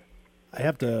 I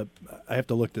have to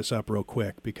look this up real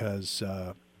quick because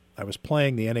I was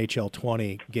playing the NHL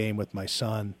 20 game with my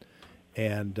son,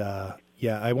 and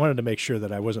I wanted to make sure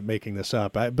that I wasn't making this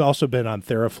up. I've also been on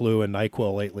Theraflu and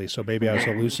NyQuil lately, so maybe I was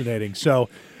hallucinating. So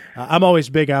I'm always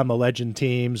big on the legend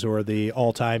teams or the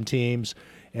all-time teams,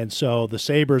 and so the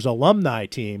Sabres alumni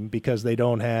team, because they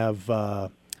don't have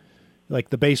like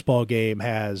the baseball game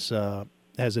has a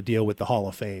deal with the Hall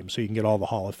of Fame, so you can get all the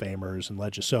Hall of Famers and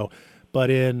legends. So. But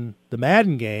in the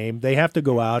Madden game, they have to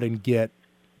go out and get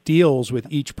deals with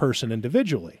each person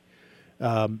individually,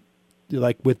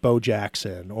 like with Bo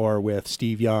Jackson or with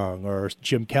Steve Young or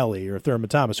Jim Kelly or Thurman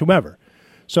Thomas, whomever.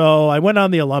 So I went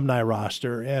on the alumni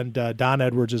roster, and Don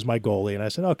Edwards is my goalie, and I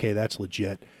said, okay, that's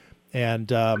legit. And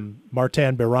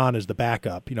Martin Biron is the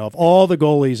backup. You know, of all the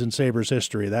goalies in Sabres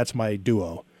history, that's my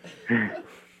duo.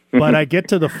 But I get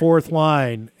to the fourth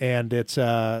line, and it's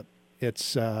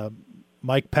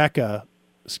Mike Pekka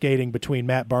skating between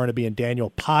Matt Barnaby and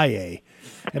Daniel Paille.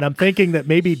 And I'm thinking that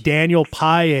maybe Daniel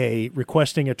Paille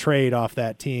requesting a trade off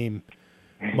that team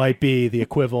might be the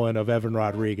equivalent of Evan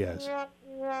Rodriguez.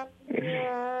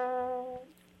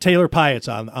 Taylor Pyatt's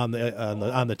on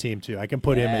the team too. I can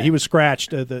put him in. He was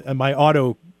scratched. My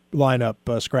auto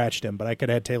lineup scratched him, but I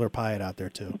could add Taylor Pyatt out there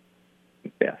too.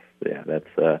 Yes, yeah, that's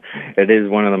it is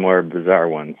one of the more bizarre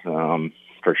ones,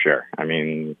 for sure. I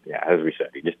mean, yeah, as we said,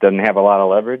 he just doesn't have a lot of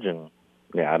leverage, and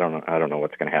yeah, I don't know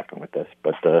what's going to happen with this,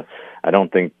 but I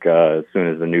don't think as soon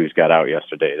as the news got out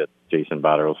yesterday that Jason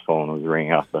Botterill's phone was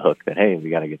ringing off the hook that, hey, we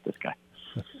got to get this guy.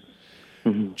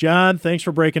 John, thanks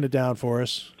for breaking it down for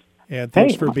us, and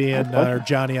thanks for being our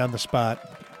Johnny on the spot.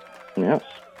 Yes.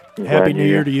 Happy New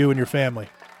Year to you and your family.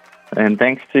 And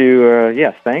thanks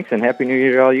to, thanks, and Happy New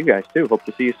Year to all you guys, too. Hope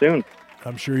to see you soon.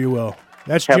 I'm sure you will.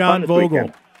 That's Have John Vogel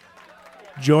weekend.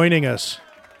 Joining us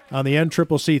on the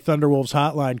NCCC Thunderwolves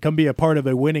hotline. Come be a part of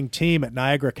a winning team at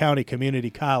Niagara County Community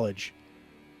College.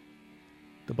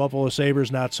 The Buffalo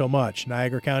Sabres, not so much.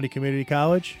 Niagara County Community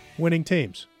College, winning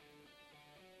teams.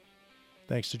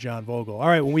 Thanks to John Vogel. All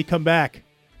right, when we come back,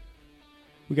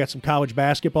 we got some college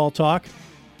basketball talk.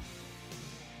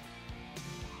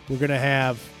 We're going to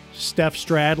have Steph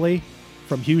Stradley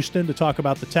from Houston to talk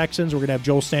about the Texans. We're going to have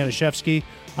Joel Stanishevsky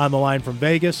on the line from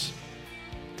Vegas.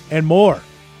 And more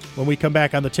when we come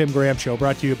back on the Tim Graham Show,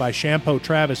 brought to you by Shampoo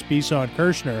Travis, Bisa, and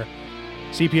Kirshner,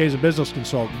 CPAs and business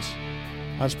consultants,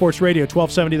 on Sports Radio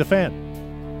 1270 The Fan.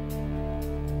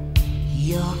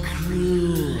 Your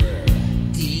cruel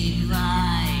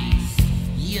device,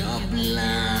 your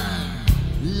blood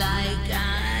like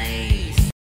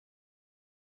ice.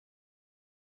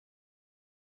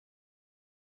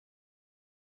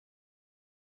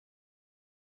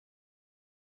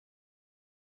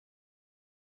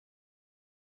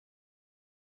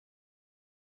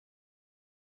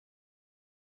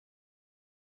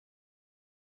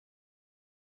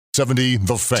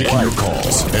 The Fan. Taking your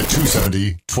calls at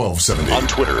 270-1270. On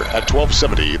Twitter at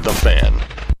 1270 The Fan.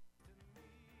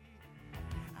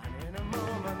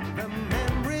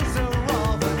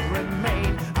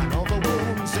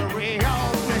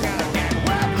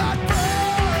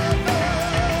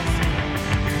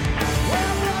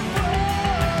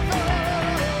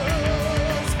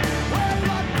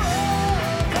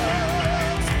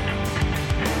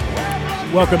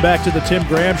 Welcome back to the Tim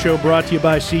Graham Show, brought to you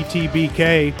by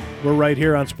CTBK. We're right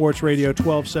here on Sports Radio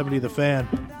 1270 The Fan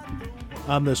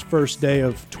on this first day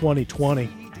of 2020.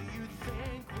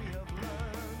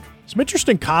 Some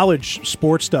interesting college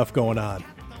sports stuff going on.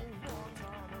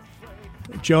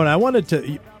 Joan, I wanted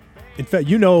to, in fact,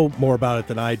 you know more about it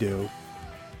than I do,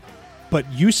 but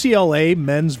UCLA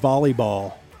men's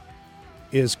volleyball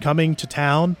is coming to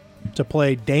town to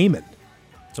play Damon.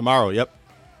 Tomorrow, yep.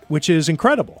 Which is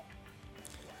incredible.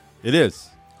 It is.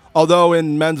 Although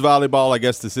in men's volleyball, I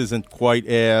guess this isn't quite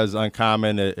as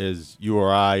uncommon as you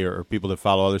or I or people that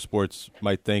follow other sports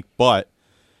might think, but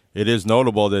it is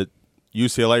notable that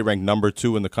UCLA ranked number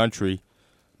 2 in the country,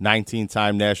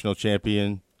 19-time national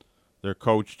champion. Their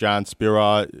coach, John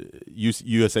Spira,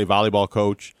 USA volleyball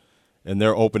coach, and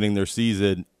they're opening their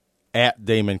season at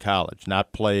Damon College,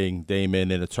 not playing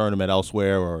Damon in a tournament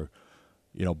elsewhere or,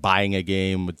 buying a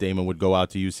game. Damon would go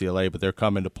out to UCLA, but they're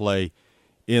coming to play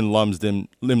in Lumsden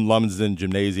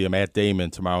Gymnasium at Damon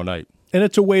tomorrow night. And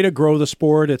it's a way to grow the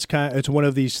sport. It's one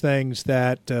of these things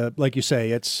that, like you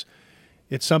say, it's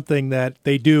something that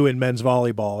they do in men's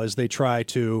volleyball as they try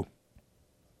to,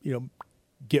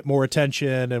 get more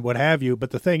attention and what have you.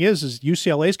 But the thing is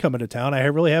UCLA's coming to town. I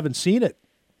really haven't seen it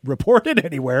reported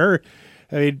anywhere.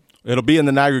 I mean, it'll be in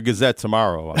the Niagara Gazette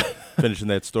tomorrow. I'm finishing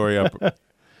that story up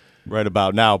right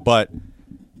about now, but.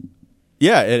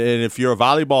 Yeah, and if you're a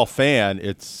volleyball fan,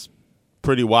 it's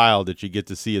pretty wild that you get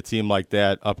to see a team like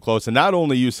that up close. And not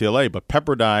only UCLA, but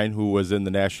Pepperdine, who was in the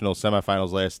national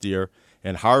semifinals last year,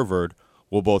 and Harvard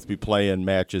will both be playing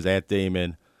matches at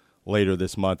Damon later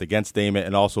this month against Damon,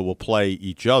 and also will play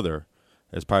each other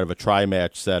as part of a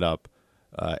tri-match setup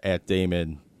at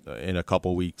Damon in a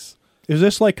couple weeks. Is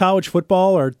this like college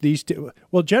football, or these two?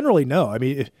 Well, generally, no. I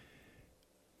mean,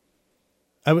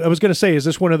 I was going to say, is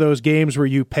this one of those games where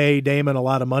you pay Damon a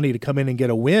lot of money to come in and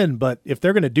get a win? But if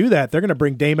they're going to do that, they're going to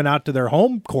bring Damon out to their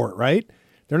home court, right?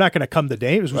 They're not going to come to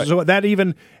Damon. Right. So that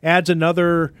even adds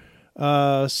another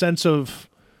sense of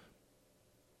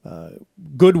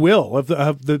goodwill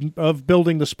of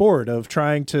building the sport, of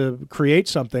trying to create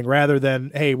something, rather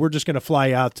than, hey, we're just going to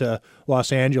fly out to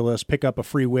Los Angeles, pick up a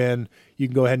free win. You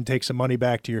can go ahead and take some money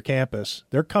back to your campus.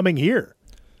 They're coming here.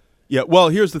 Yeah, well,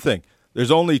 here's the thing. There's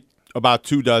only about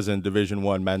 24 Division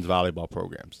I men's volleyball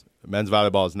programs. Men's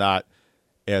volleyball is not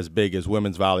as big as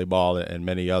women's volleyball and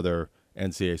many other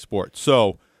NCAA sports.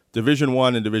 So Division I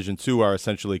and Division II are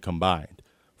essentially combined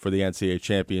for the NCAA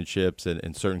championships,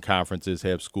 and certain conferences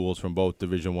have schools from both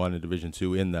Division I and Division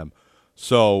II in them.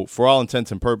 So for all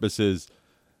intents and purposes,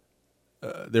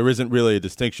 there isn't really a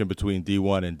distinction between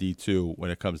D1 and D2 when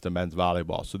it comes to men's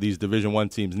volleyball. So these Division I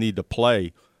teams need to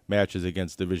play matches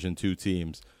against Division II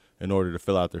teams in order to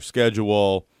fill out their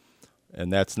schedule,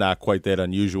 and that's not quite that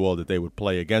unusual that they would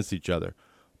play against each other.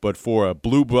 But for a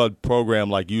blue blood program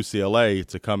like UCLA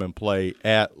to come and play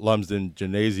at Lumsden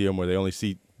Gymnasium where they only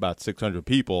seat about 600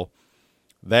 people,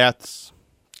 that's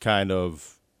kind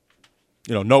of,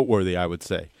 noteworthy, I would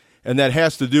say. And that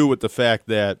has to do with the fact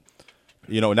that,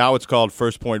 now it's called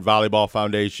First Point Volleyball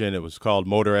Foundation. It was called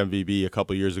Motor MVB a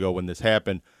couple years ago when this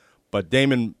happened. But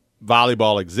Damon Men's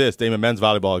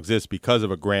Volleyball exists because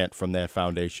of a grant from that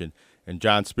foundation. And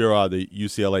John Spiraw, the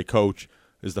UCLA coach,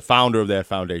 is the founder of that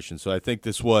foundation. So I think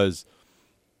it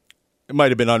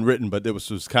might have been unwritten, but it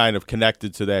was kind of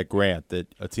connected to that grant that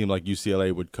a team like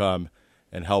UCLA would come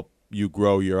and help you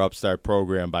grow your upstart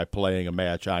program by playing a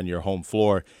match on your home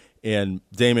floor. And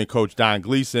Damon coach Don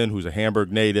Gleason, who's a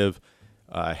Hamburg native,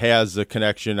 has a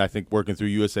connection, I think, working through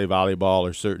USA Volleyball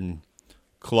or certain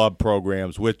club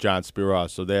programs with John Spiraw.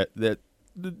 So that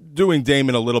doing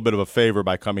Damon a little bit of a favor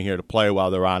by coming here to play while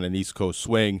they're on an East Coast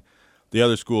swing. The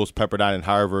other schools, Pepperdine and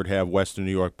Harvard, have Western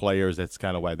New York players. That's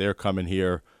kind of why they're coming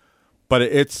here. But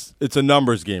it's a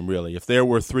numbers game, really. If there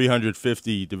were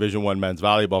 350 Division I men's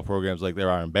volleyball programs like there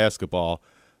are in basketball,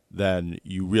 then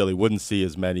you really wouldn't see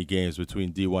as many games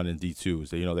between D1 and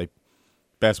D2s.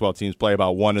 Basketball teams play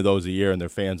about one of those a year, and their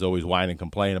fans always whine and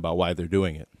complain about why they're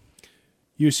doing it.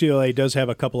 UCLA does have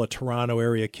a couple of Toronto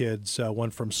area kids,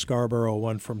 one from Scarborough,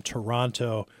 one from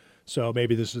Toronto. So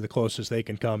maybe this is the closest they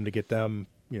can come to get them.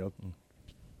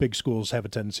 Big schools have a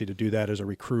tendency to do that as a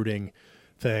recruiting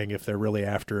thing if they're really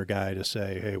after a guy to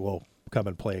say, hey, well, come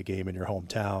and play a game in your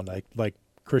hometown. Like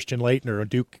Christian Laettner or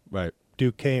Duke. Right.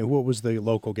 Duke came. What was the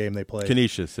local game they played?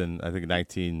 Canisius in, I think,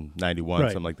 1991,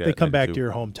 something like that. They come 92. back to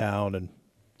your hometown, and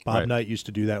Bob Knight used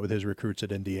to do that with his recruits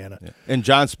at Indiana. Yeah. And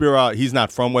John Spiraw, he's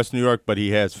not from West New York, but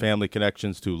he has family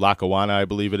connections to Lackawanna, I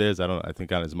believe it is. I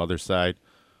think on his mother's side.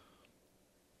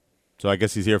 So I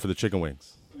guess he's here for the chicken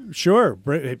wings. Sure,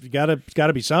 it's got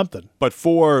to be something. But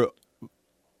for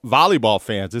volleyball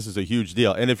fans, this is a huge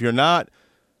deal. And if you don't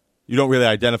really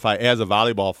identify as a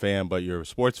volleyball fan, but you're a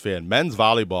sports fan, men's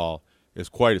volleyball is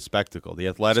quite a spectacle. The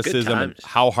athleticism and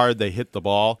how hard they hit the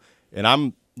ball. And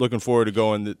I'm looking forward to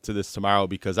going to this tomorrow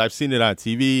because I've seen it on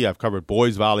TV. I've covered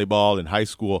boys volleyball in high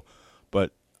school,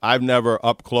 but I've never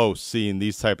up close seen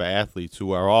these type of athletes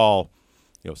who are all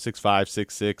 6'5",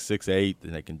 6'6", 6'8",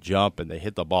 and they can jump and they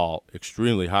hit the ball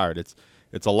extremely hard. It's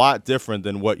a lot different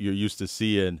than what you're used to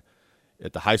seeing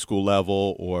at the high school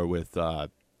level or with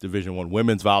Division I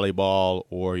women's volleyball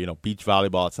or beach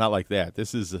volleyball. It's not like that.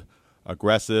 This is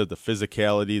aggressive, the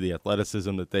physicality, the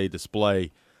athleticism that they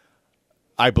display.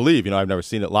 I believe, I've never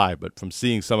seen it live, but from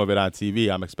seeing some of it on TV,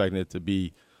 I'm expecting it to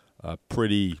be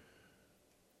pretty.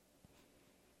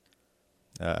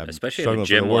 Especially in a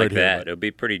gym like that, it would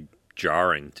be pretty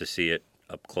jarring to see it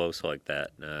up close like that.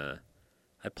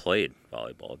 I played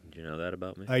volleyball. Did you know that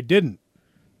about me? I didn't.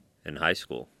 In high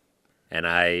school. And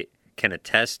I can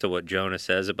attest to what Jonah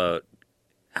says about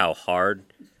how hard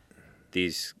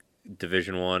these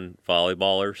Division I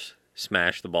volleyballers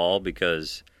smash the ball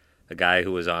because a guy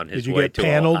who was on his way to Did you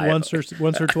get paneled Ohio, once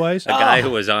or twice? A guy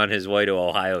who was on his way to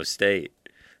Ohio State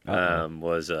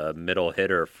was a middle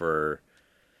hitter for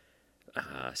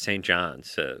St.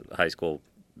 John's high school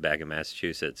back in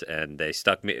Massachusetts, and they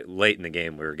stuck me late in the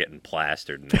game. We were getting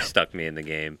plastered, and they stuck me in the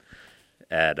game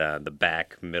at the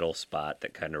back middle spot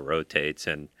that kind of rotates.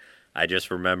 And I just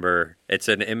remember it's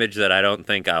an image that I don't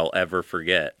think I'll ever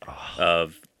forget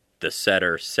of the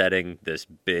setter setting this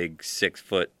big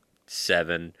 6'7"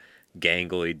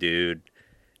 gangly dude,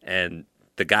 and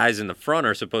the guys in the front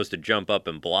are supposed to jump up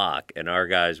and block, and our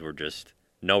guys were just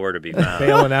nowhere to be found.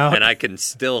 Bailing out. And I can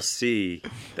still see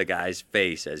the guy's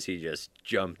face as he just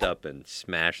jumped up and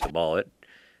smashed the ball.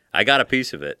 I got a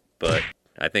piece of it, but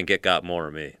I think it got more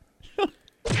of me.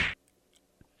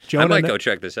 I might go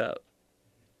check this out.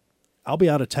 I'll be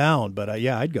out of town, but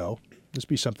I'd go. This would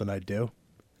be something I'd do.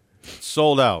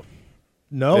 Sold out.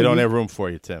 No, they don't have room for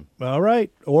you, Tim. All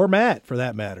right, or Matt, for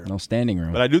that matter. No standing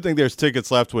room. But I do think there's tickets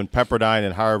left when Pepperdine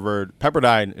and Harvard.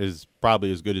 Pepperdine is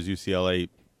probably as good as UCLA,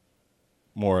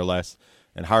 more or less,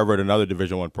 and Harvard another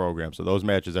Division I program. So those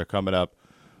matches are coming up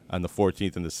on the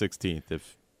 14th and the 16th.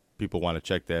 If people want to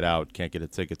check that out, can't get a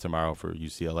ticket tomorrow for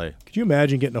UCLA. Could you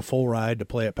imagine getting a full ride to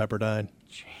play at Pepperdine?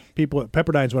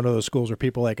 Pepperdine's one of those schools where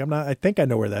people are like, I think I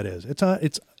know where that is.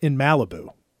 It's in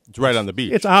Malibu. It's right on the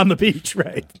beach. It's on the beach,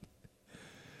 right?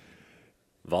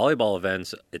 Volleyball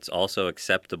events, it's also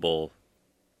acceptable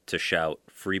to shout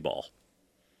free ball.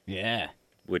 Yeah.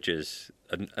 Which is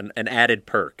an added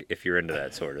perk if you're into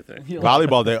that sort of thing.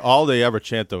 Volleyball, all they ever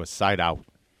chant, though, is side out.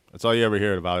 That's all you ever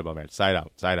hear at a volleyball match. Side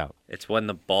out, side out. It's when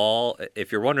the ball,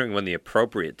 if you're wondering when the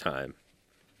appropriate time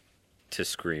to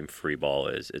scream free ball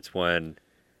is, it's when,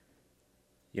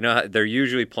 they're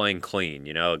usually playing clean.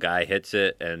 A guy hits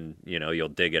it and, you'll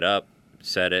dig it up,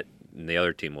 set it, and the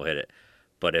other team will hit it.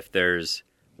 But if there's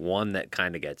one that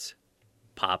kind of gets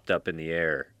popped up in the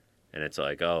air and it's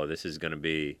like, oh, this is going to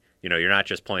be, you're not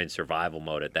just playing survival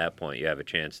mode at that point. You have a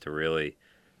chance to really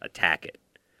attack it.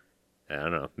 I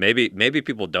don't know. Maybe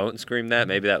people don't scream that.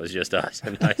 Maybe that was just us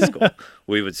in high school.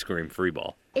 We would scream free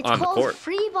ball on the court. It's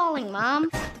called free balling,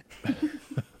 Mom.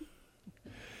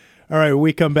 All right, when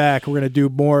we come back, we're going to do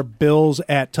more Bills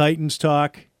at Titans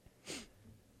talk.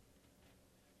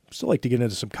 Still like to get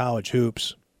into some college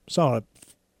hoops. Saw a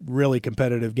really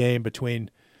competitive game between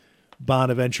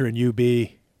Bonaventure and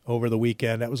UB over the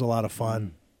weekend. That was a lot of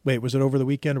fun. Wait, was it over the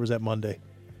weekend or was that Monday?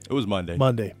 It was Monday.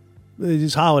 Monday.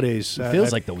 These holidays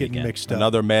feels like the weekend. Mixed up.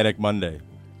 Another manic Monday.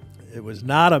 It was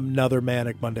not another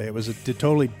manic Monday. It was a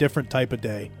totally different type of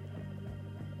day.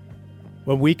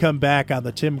 When we come back on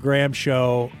the Tim Graham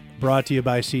Show, brought to you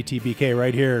by CTBK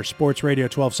right here, Sports Radio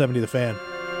 1270 The Fan.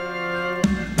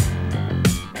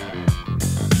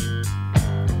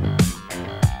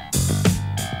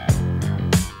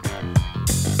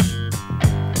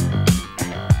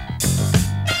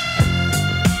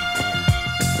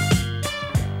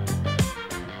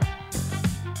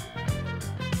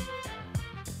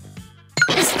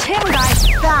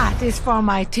 That is for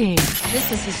my team.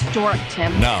 This is historic,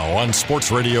 Tim. Now on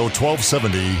Sports Radio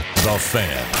 1270, The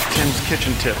Fan. Tim's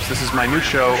Kitchen Tips. This is my new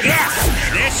show.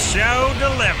 Yes! This show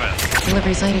delivers.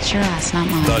 Delivery's late at your ass, not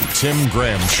mine. The Tim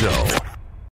Graham Show.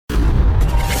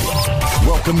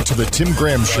 Welcome to the Tim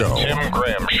Graham Show. Tim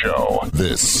Graham Show.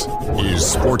 This is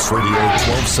Sports Radio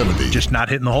 1270. Just not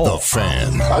hitting the hole. The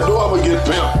Fan. I know I'm going to get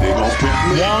pimped. They going to pimp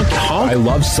me. I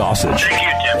love sausage.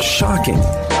 Shocking.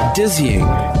 Dizzying.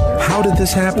 How did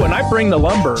this happen? When I bring the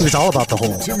lumber, it's all about the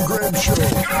hole. Tim Graham Show.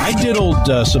 I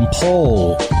diddled some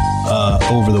pole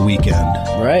over the weekend.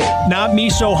 Right. Not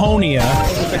misohonia.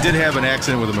 I did have an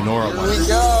accident with a menorah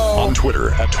once. On Twitter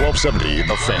at 1270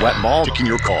 The Fan. Wet Mall. Taking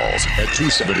your calls at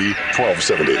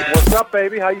 270-1270. What's up,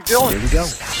 baby? How you doing? Here we go.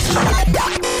 This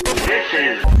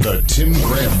is The Tim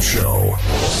Graham Show.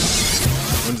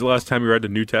 When's the last time you read the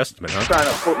New Testament, huh? Trying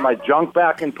to put my junk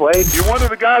back in place. You're one of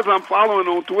the guys I'm following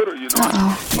on Twitter,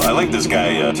 Well, I like this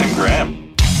guy, Tim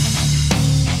Graham.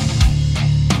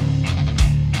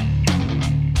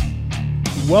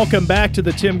 Welcome back to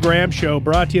the Tim Graham Show,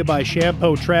 brought to you by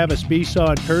Shampoo, Travis, Besaw,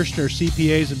 and Kirshner,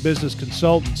 CPAs and business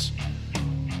consultants.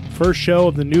 First show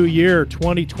of the new year,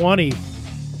 2020.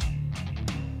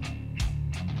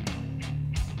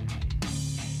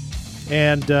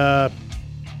 And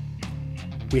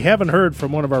we haven't heard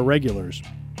from one of our regulars.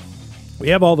 We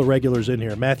have all the regulars in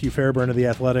here. Matthew Fairburn of The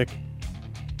Athletic,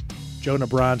 Jonah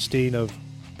Bronstein of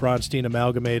Bronstein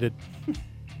Amalgamated,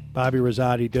 Bobby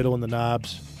Rosati, Diddle and the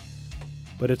Knobs.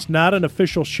 But it's not an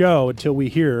official show until we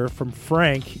hear from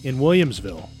Frank in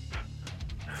Williamsville.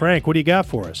 Frank, what do you got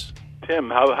for us? Tim,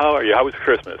 how are you? How was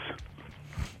Christmas?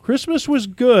 Christmas was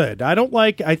good. I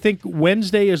think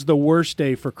Wednesday is the worst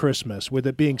day for Christmas, with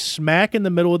it being smack in the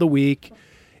middle of the week.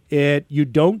 You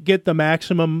don't get the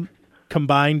maximum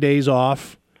combined days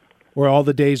off or all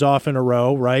the days off in a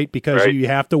row, right? Because you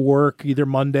have to work either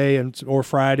Monday or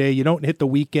Friday. You don't hit the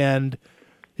weekend.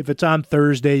 If it's on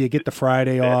Thursday, you get the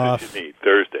Friday off. That's what you need,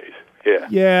 Thursdays, yeah.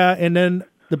 Yeah, and then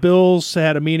the Bills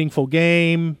had a meaningful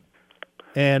game,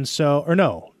 and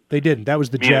no, they didn't. That was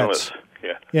the Jets.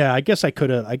 Yeah. Yeah, I guess I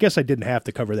didn't have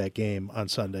to cover that game on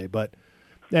Sunday, but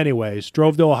anyways,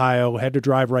 drove to Ohio, had to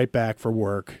drive right back for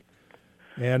work.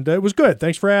 And it was good.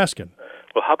 Thanks for asking.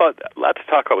 Well, how about let's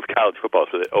talk about college football.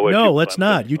 So no, let's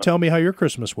not. You tell me how your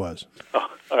Christmas was. Oh,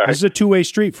 all right. This is a two-way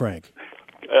street, Frank.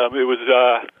 It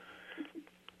was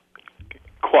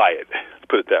quiet, let's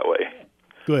put it that way.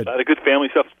 Good. A lot of good family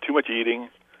stuff, too much eating.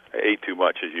 I ate too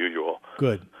much, as usual.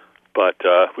 Good. But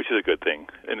which is a good thing.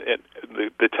 And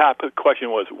the top question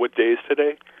was, what day is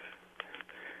today?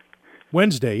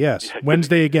 Wednesday, yes. Yeah,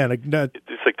 Wednesday again. It's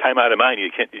like time out of mind.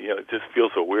 You can't. It just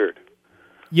feels so weird.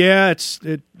 Yeah,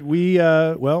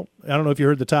 well, I don't know if you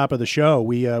heard the top of the show.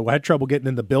 We had trouble getting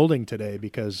in the building today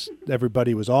because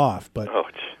everybody was off. But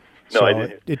I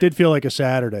didn't. It did feel like a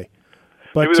Saturday.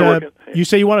 But you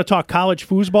say you want to talk college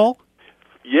foosball?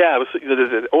 Yeah, it was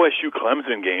the OSU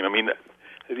Clemson game. I mean,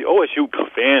 the OSU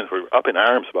fans were up in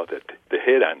arms about the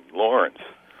hit on Lawrence.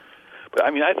 But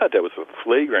I mean, I thought that was a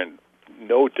flagrant,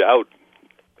 no doubt,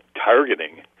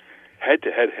 targeting.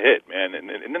 Head-to-head hit, man, and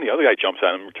then the other guy jumps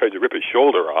on him and tries to rip his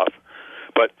shoulder off.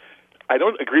 But I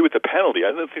don't agree with the penalty.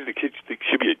 I don't think the kid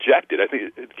should be ejected. I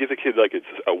think it gives the kid like it's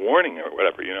a warning or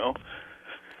whatever, you know.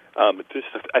 I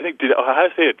think Ohio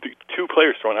State had 2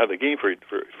 players thrown out of the game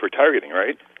for targeting,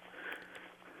 right?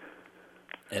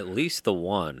 At least the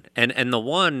one. And the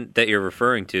one that you're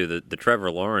referring to, the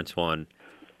Trevor Lawrence one,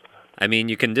 I mean,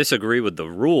 you can disagree with the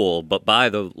rule, but by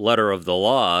the letter of the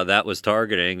law, that was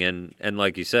targeting. And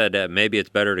like you said, maybe it's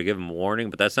better to give him a warning,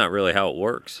 but that's not really how it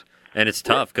works. And it's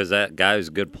tough because that guy was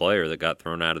a good player that got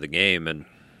thrown out of the game. And,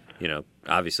 you know,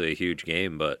 obviously a huge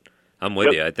game, but I'm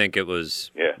with you. I think it was,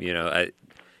 you know,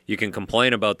 you can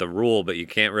complain about the rule, but you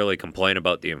can't really complain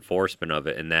about the enforcement of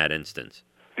it in that instance.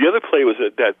 The other play was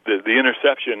that the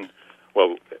interception,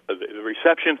 well, the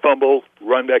reception, fumble,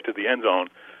 run back to the end zone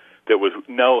that was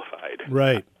nullified.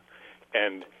 Right.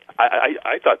 And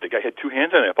I thought the guy had 2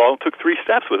 hands on that ball and took 3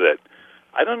 steps with it.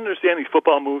 I don't understand these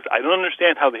football moves. I don't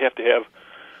understand how they have to have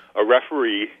a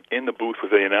referee in the booth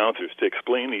with the announcers to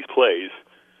explain these plays.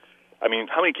 I mean,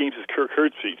 how many games has Kirk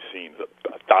Herbstreit seen?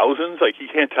 Thousands? Like, he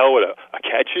can't tell what a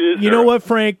catch is? You know what,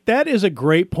 Frank? That is a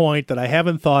great point that I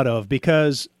haven't thought of,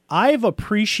 because I've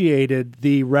appreciated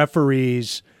the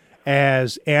referees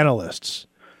as analysts.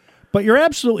 But you're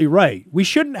absolutely right. We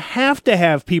shouldn't have to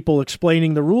have people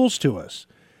explaining the rules to us.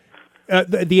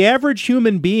 The average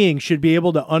human being should be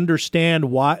able to understand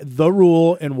why the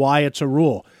rule and why it's a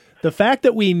rule. The fact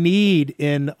that we need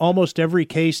in almost every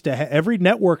case every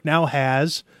network now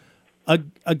has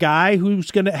a guy who's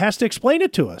has to explain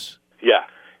it to us. Yeah.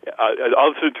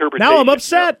 All this interpretation. Now I'm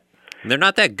upset. They're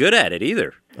not that good at it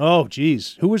either. Oh,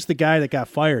 geez. Who was the guy that got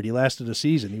fired? He lasted a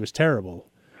season. He was terrible.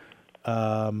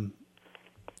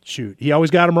 Shoot. He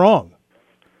always got him wrong.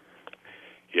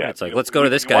 Yeah. It's like, let's go to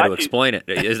this guy to explain it.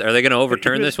 Are they going to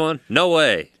overturn this one? No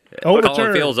way.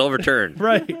 Colin Fields overturned.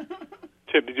 Right.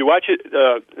 Tim, did you watch it?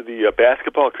 The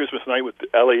basketball Christmas night with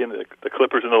LA and the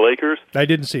Clippers and the Lakers? I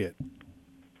didn't see it.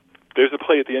 There's a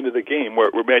play at the end of the game where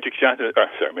Magic Johnson.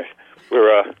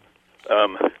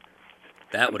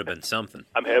 That would have been something.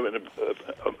 I'm having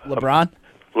LeBron.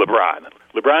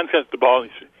 LeBron's got the ball,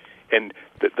 and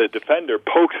the defender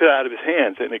pokes it out of his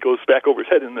hands, and it goes back over his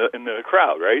head in the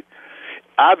crowd. Right?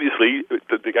 Obviously,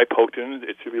 the guy poked it.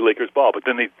 It should be Lakers' ball, but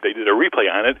then they did a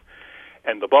replay on it,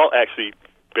 and the ball actually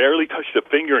barely touched the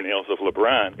fingernails of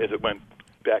LeBron as it went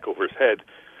back over his head.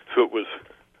 So it was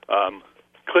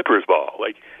Clippers' ball.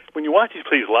 Like, when you watch these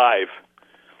plays live,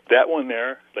 that one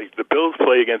there, like the Bills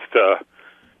play against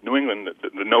New England,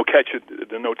 the no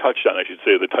touchdown, I should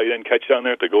say, the tight end catch down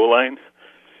there at the goal line.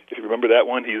 If you remember that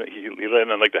one, he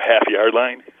landed on like the half-yard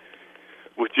line,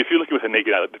 which if you're looking with a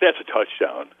naked eye, that's a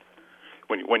touchdown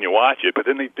when you watch it. But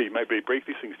then they might break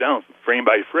these things down frame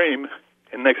by frame,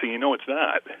 and next thing you know, it's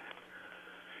not.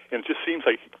 And it just seems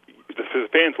like the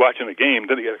fans watching the game,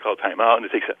 then they got to call timeout, and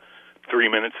it takes 3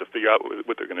 minutes to figure out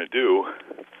what they're going to do.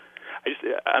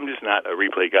 I'm just not a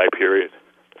replay guy, period.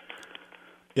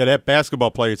 Yeah, that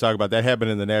basketball play you talk about, that happened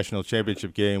in the national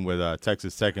championship game with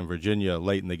Texas Tech and Virginia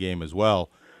late in the game as well.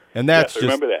 And that's yes, I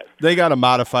remember that. They got to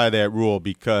modify that rule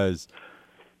because,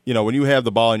 you know, when you have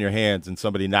the ball in your hands and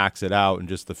somebody knocks it out and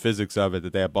just the physics of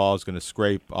it, that ball is going to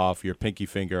scrape off your pinky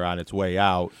finger on its way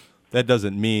out, that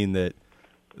doesn't mean that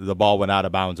the ball went out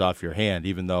of bounds off your hand,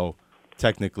 even though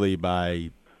technically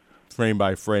by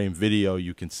frame video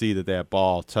you can see that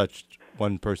ball touched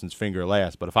one person's finger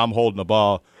last. But if I'm holding the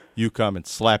ball, you come and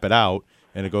slap it out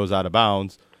and it goes out of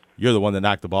bounds, you're the one that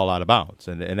knocked the ball out of bounds.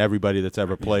 And everybody that's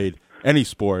ever played any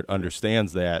sport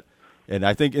understands that. And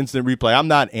I think instant replay, I'm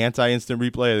not anti-instant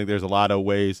replay. I think there's a lot of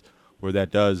ways where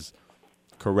that does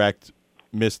correct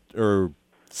or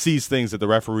sees things that the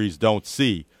referees don't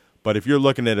see. But if you're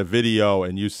looking at a video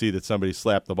and you see that somebody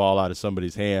slapped the ball out of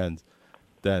somebody's hands,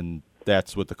 then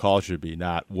that's what the call should be,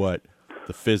 not what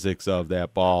the physics of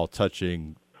that ball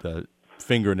touching the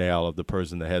fingernail of the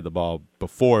person that had the ball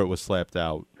before it was slapped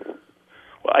out.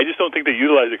 Well, I just don't think they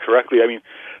utilized it correctly. I mean,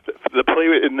 the play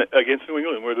against New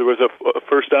England where there was a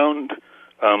first down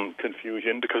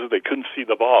confusion because they couldn't see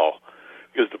the ball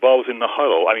because the ball was in the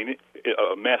huddle. I mean,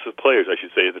 massive players, I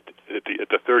should say, at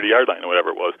the 30-yard line or whatever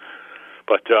it was.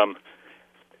 But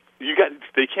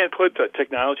they can't put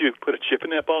technology to put a chip in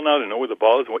that ball now to know where the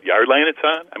ball is and what yard line it's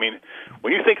on. I mean,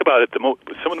 when you think about it, some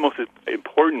of the most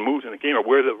important moves in the game are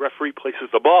where the referee places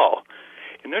the ball,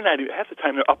 and they're not even half the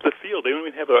time they're up the field. They don't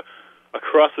even have a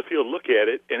across the field look at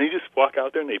it, and they just walk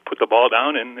out there and they put the ball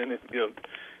down, and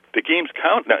the games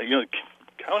count now.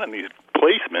 Count on these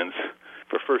placements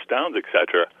for first downs,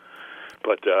 etc.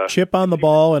 But chip on the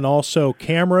ball and also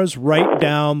cameras right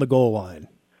down the goal line.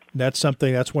 That's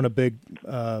something. That's one of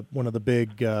the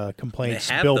big complaints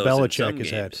They have Bill those in Belichick some has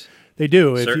had. games. They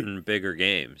do. Certain bigger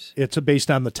games. It's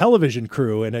based on the television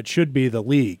crew, and it should be the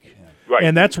league. Right.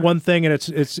 And that's one thing, and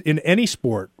it's in any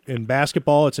sport. In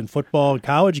basketball, it's in football,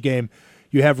 college game.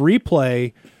 You have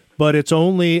replay, but it's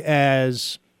only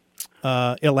as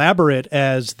elaborate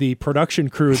as the production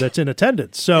crew that's in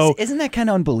attendance. So isn't that kind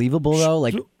of unbelievable though?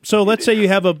 Like, so let's say you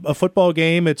have a football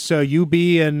game. It's UB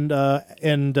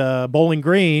and Bowling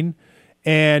Green,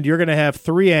 and you're going to have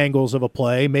 3 angles of a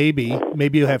play. Maybe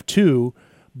you have 2,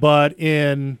 but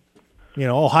in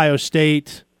Ohio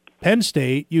State, Penn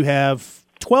State, you have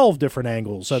 12 different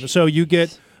angles. So you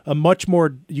get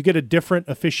a different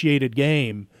officiated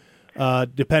game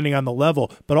depending on the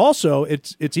level. But also,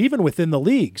 it's even within the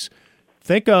leagues.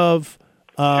 Think of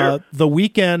the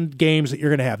weekend games that you're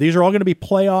going to have. These are all going to be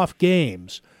playoff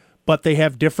games, but they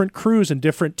have different crews and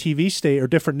different TV or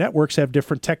different networks have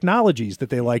different technologies that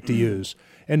they like to use.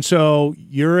 And so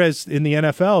as in the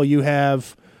NFL, you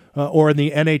have, or in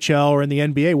the NHL or in the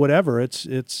NBA, whatever. It's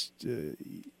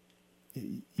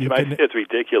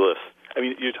ridiculous. I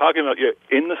mean, you're talking about you're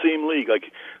in the same league.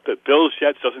 Like the Bills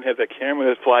Jets doesn't have that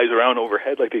camera that flies around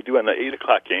overhead like they do on the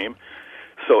 8:00 game.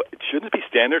 So shouldn't it be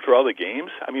standard for all the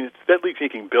games? I mean, that league's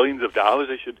making billions of dollars.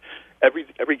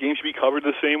 Every game should be covered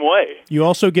the same way. You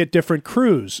also get different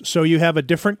crews, so you have a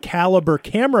different caliber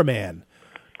cameraman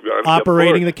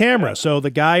operating the camera. So the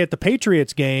guy at the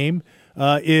Patriots game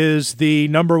is the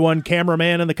number 1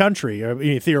 cameraman in the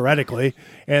country, theoretically,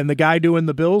 and the guy doing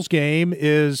the Bills game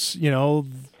is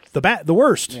the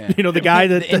worst. Yeah. The guy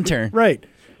that the intern, right?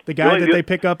 The guy that they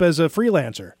pick up as a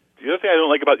freelancer. The other thing I don't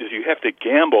like about it is you have to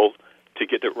gamble to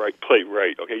get the right play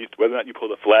right. Okay, whether or not you pull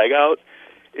the flag out,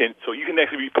 and so you can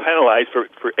actually be penalized for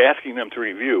asking them to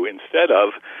review instead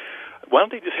of. Why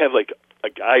don't they just have like a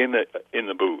guy in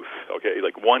the booth? Okay,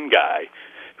 like one guy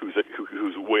who's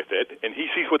with it, and he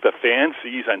sees what the fan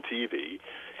sees on TV,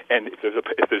 and if there's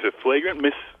a flagrant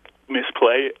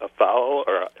misplay, a foul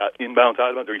or inbounds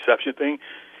out of the reception thing,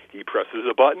 he presses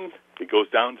a button. It goes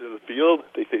down to the field.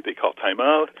 They call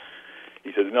timeout.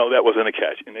 He says, "No, that wasn't a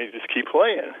catch," and they just keep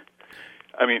playing.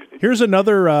 I mean, here's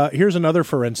another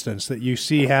for instance that you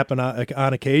see happen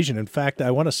on occasion. In fact, I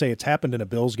want to say it's happened in a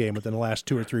Bills game within the last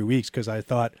 2 or 3 weeks because I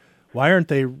thought, why aren't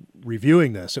they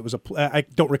reviewing this? It was I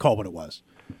don't recall what it was,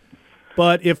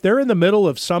 but if they're in the middle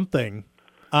of something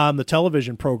on the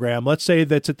television program, let's say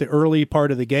that's at the early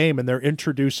part of the game, and they're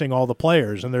introducing all the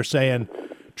players, and they're saying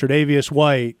Tre'Davious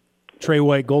White, Trey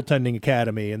White Goaltending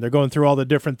Academy, and they're going through all the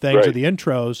different things of the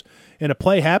intros, and a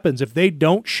play happens. If they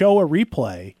don't show a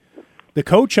replay, the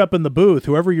coach up in the booth,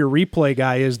 whoever your replay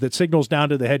guy is that signals down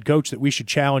to the head coach that we should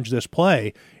challenge this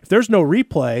play, if there's no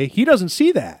replay, he doesn't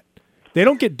see that. They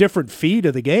don't get different feed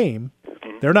of the game.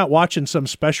 They're not watching some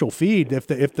special feed. If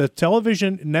the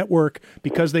television network,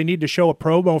 because they need to show a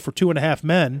promo for 2.5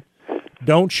 Men,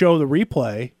 don't show the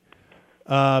replay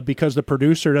because the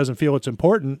producer doesn't feel it's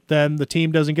important, then the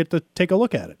team doesn't get to take a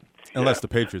look at it. Unless the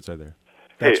Patriots are there.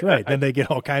 That's right. Then they get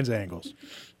all kinds of angles.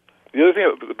 The other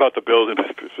thing about the Bills, and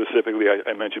specifically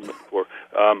I mentioned before,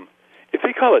 if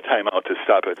they call a timeout to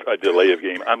stop a delay of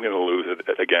game, I'm going to lose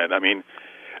it again. I mean,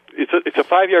 it's a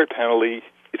 5-yard penalty.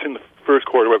 It's in the first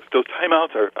quarter. Those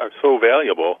timeouts are so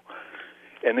valuable,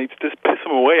 and they just piss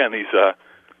them away on these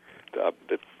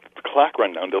the clock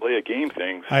rundown, delay of game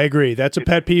things. I agree. That's a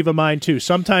pet peeve of mine too.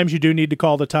 Sometimes you do need to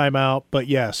call the timeout, but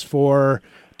yes,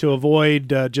 to avoid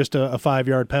just a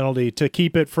 5-yard penalty, to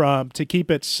keep it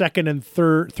 2nd and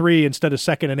 3 instead of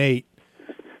 2nd and 8.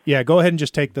 Yeah, go ahead and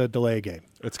just take the delay game.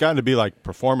 It's gotten to be like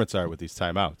performance art with these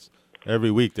timeouts.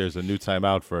 Every week there's a new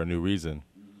timeout for a new reason.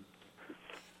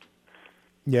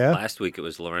 Yeah. Last week it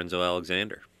was Lorenzo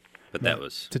Alexander, but that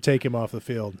was to take him off the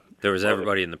field. There was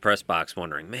everybody in the press box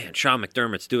wondering, man, Sean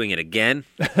McDermott's doing it again?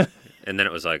 And then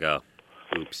it was like, oh,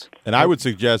 oops. And I would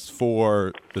suggest,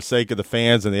 for the sake of the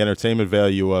fans and the entertainment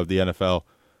value of the NFL,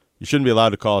 you shouldn't be allowed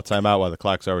to call a timeout while the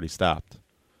clock's already stopped.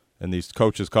 And these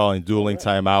coaches calling dueling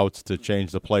timeouts to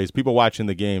change the plays. People watching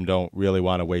the game don't really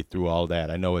want to wait through all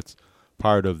that. I know it's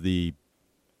part of the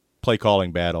play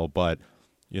calling battle, but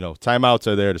timeouts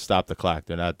are there to stop the clock.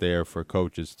 They're not there for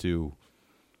coaches to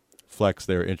flex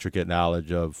their intricate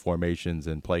knowledge of formations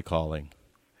and play calling.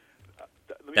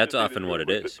 That's often what it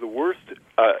is. The worst,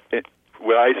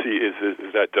 what I see is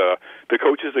that the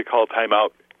coaches that call timeout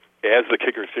as the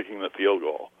kicker's kicking the field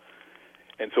goal.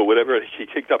 And so whatever he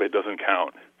kicked up, it doesn't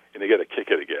count, and they got to kick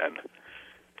it again.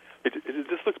 It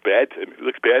just looks bad. It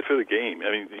looks bad for the game.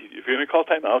 I mean, if you're going to call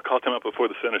timeout before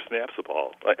the center snaps the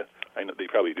ball. I know they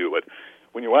probably do, but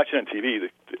when you're watching on TV,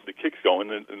 the kick's going,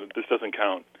 and this doesn't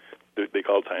count. They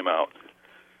call timeout.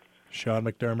 Sean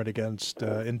McDermott against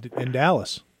in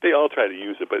Dallas. They all try to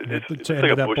use it, but it's like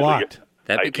ended a up bush blocked.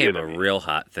 That became a real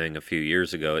hot thing a few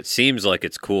years ago. It seems like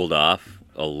it's cooled off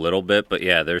a little bit, but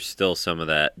yeah, there's still some of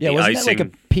that. Yeah, the wasn't icing, that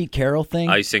like a Pete Carroll thing?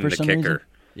 Icing for the some kicker. reason?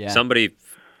 Yeah. Somebody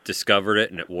discovered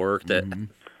it and it worked. It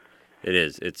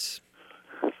is. It's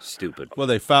stupid. Well,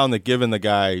 they found that giving the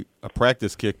guy a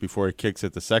practice kick before he kicks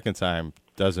it the second time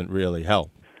doesn't really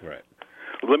help. Right.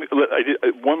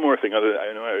 One more thing. I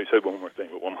know I already said one more thing,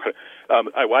 but one more.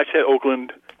 I watched that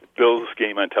Oakland Bills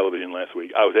game on television last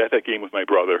week. I was at that game with my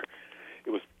brother. It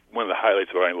was one of the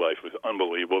highlights of my life. It was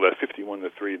unbelievable. That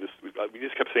 51-3. We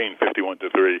just kept saying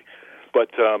 51-3, but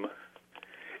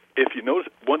if you notice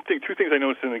two things I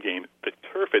noticed in the game: the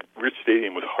turf at Rich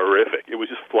Stadium was horrific. It was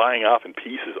just flying off in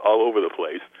pieces all over the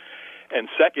place. And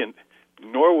second,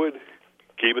 Norwood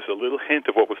gave us a little hint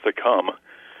of what was to come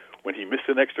when he missed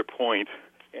an extra point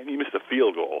and he missed a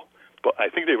field goal. But I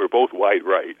think they were both wide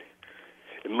right.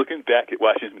 And looking back at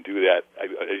watching him do that, I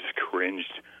just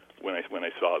cringed when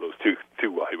I saw those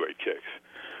two wide right kicks.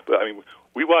 But I mean,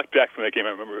 we walked back from that game. I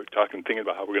remember thinking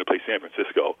about how we're going to play San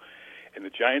Francisco, and the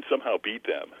Giants somehow beat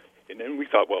them. And then we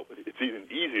thought, well, it's even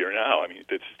easier now. I mean,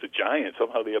 it's the Giants.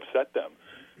 Somehow they upset them.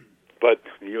 But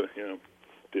you know,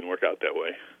 didn't work out that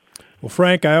way. Well,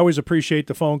 Frank, I always appreciate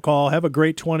the phone call. Have a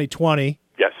great 2020.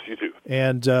 Yes, you too.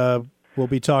 And we'll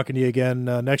be talking to you again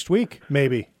next week,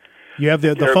 maybe. You have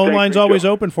the phone line's always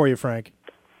open for you, Frank.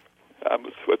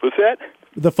 What was that?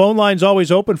 The phone line's always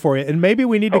open for you, and maybe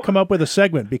we need to come up with a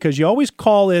segment because you always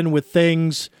call in with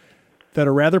things that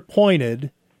are rather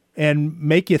pointed and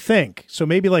make you think. So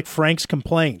maybe like Frank's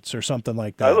Complaints or something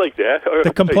like that. I like that.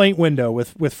 The complaint window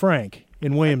with Frank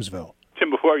in Williamsville. Tim,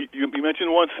 before you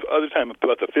mentioned once other time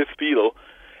about the fifth Beatle,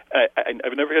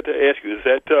 I've never had to ask you, is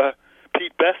that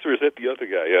Pete Best or is that the other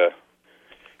guy?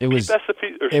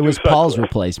 It was Paul's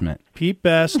replacement. Pete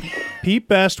Best. Pete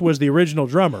Best was the original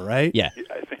drummer, right? Yeah.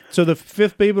 I think. So the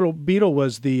fifth Beatle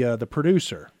was the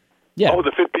producer. Yeah. Oh,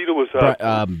 the fifth Beatle was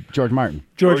George Martin.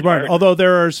 George Martin. Although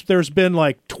there's been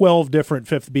like 12 different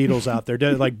fifth Beatles out there.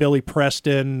 Like Billy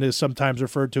Preston is sometimes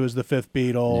referred to as the fifth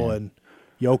Beatle, and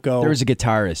Yoko. There was a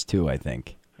guitarist too, I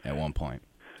think, at one point.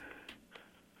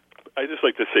 I just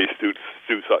like to say Stu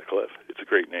Sutcliffe. It's a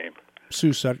great name.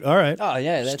 Stu Sutcliffe. All right. Oh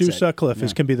yeah, that's Stu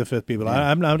Sutcliffe can be the fifth Beatle.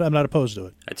 Yeah. I'm not opposed to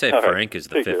it. I'd say Frank is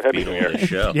the fifth Beatle of the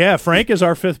show. Yeah, Frank is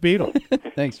our fifth Beatle.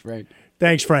 Thanks, Frank.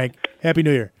 Thanks, Frank. Happy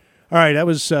New Year. All right, that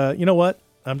was. You know what?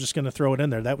 I'm just going to throw it in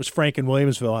there. That was Frank in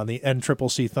Williamsville on the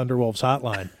NCCC Thunderwolves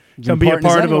hotline. Come be a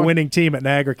part of a winning team at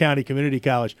Niagara County Community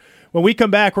College. When we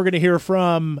come back, we're going to hear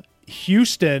from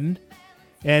Houston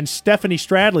and Stephanie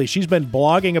Stradley. She's been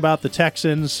blogging about the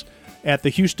Texans at the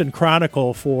Houston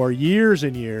Chronicle for years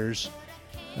and years.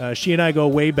 She and I go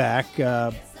way back.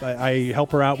 I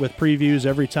help her out with previews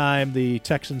every time the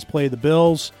Texans play the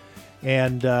Bills,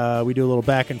 and we do a little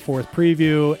back-and-forth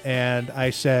preview, and I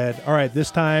said, all right,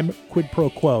 this time, quid pro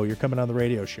quo, you're coming on the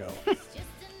radio show.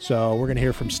 So we're going to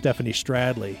hear from Stephanie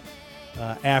Stradley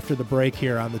after the break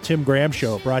here on the Tim Graham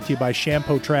Show, brought to you by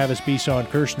Shampoo, Travis, Bisson, and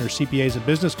Kirshner, CPAs and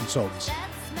business consultants,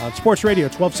 on Sports Radio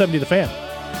 1270 The Fan.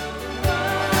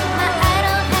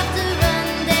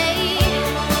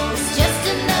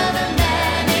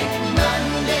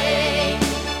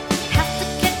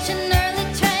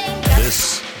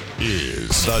 This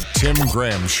is the Tim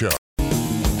Graham Show.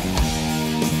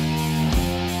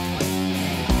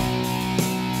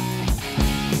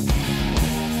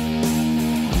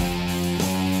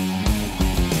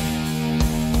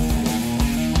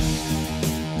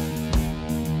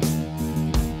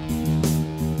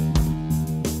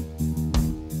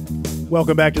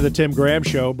 Welcome back to the Tim Graham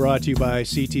Show, brought to you by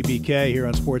CTBK here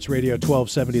on Sports Radio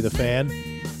 1270 The Fan.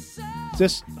 Is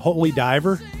this Holy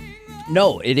Diver?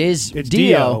 No, it's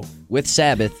Dio with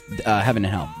Sabbath, Heaven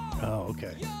and Hell. Oh,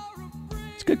 okay.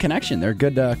 It's a good connection. They're a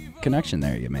good connection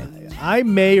there you made. I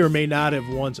may or may not have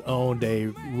once owned a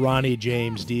Ronnie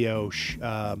James Dio.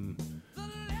 I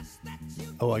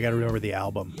got to remember the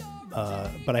album.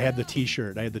 But I had the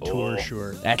T-shirt. I had the tour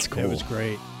shirt. That's cool. It was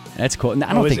great. That's cool.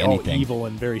 I don't think anything. Evil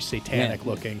and very satanic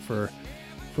looking for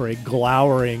a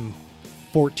glowering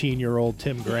 14-year-old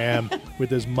Tim Graham with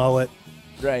his mullet.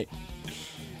 Right.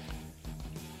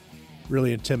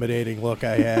 Really intimidating look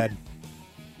I had.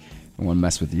 I want to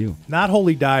mess with you. Not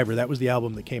Holy Diver. That was the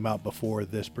album that came out before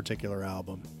this particular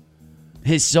album.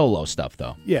 His solo stuff,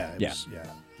 though. Yeah. Yeah.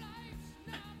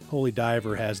 Holy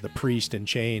Diver has the priest in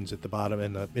chains at the bottom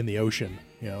in the ocean.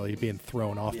 You know, he's being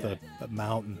thrown off the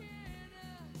mountain.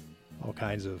 All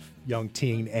kinds of young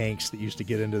teen angst that used to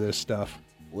get into this stuff.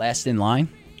 Last in Line?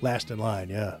 Last in Line,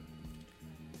 yeah.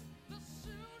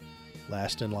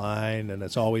 Last in Line, and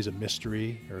It's Always a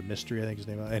Mystery, I think his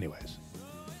name is. Anyways.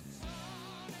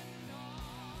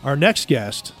 Our next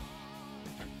guest,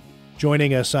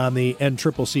 joining us on the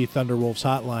NCCC Thunderwolves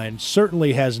hotline,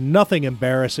 certainly has nothing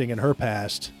embarrassing in her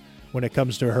past when it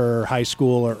comes to her high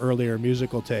school or earlier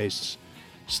musical tastes.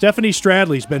 Stephanie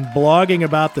Stradley's been blogging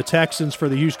about the Texans for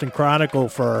the Houston Chronicle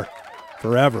for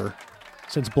forever,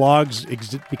 since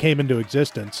blogs became into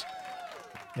existence.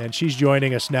 And she's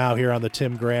joining us now here on the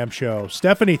Tim Graham Show.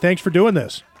 Stephanie, thanks for doing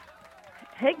this.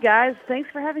 Hey, guys. Thanks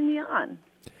for having me on.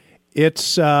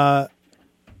 It's a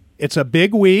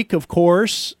big week, of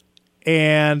course,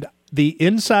 and the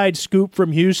inside scoop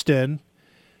from Houston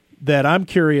that I'm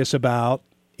curious about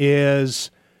is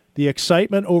the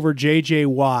excitement over J.J.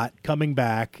 Watt coming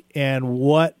back and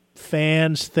what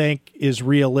fans think is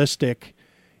realistic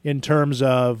in terms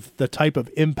of the type of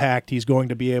impact he's going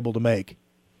to be able to make.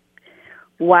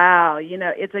 Wow.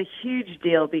 It's a huge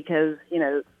deal because,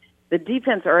 the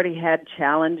defense already had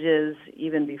challenges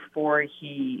even before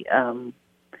he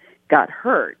got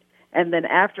hurt. And then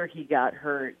after he got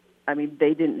hurt,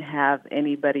 they didn't have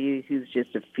anybody who's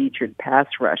just a featured pass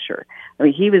rusher.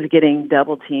 He was getting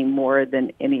double teamed more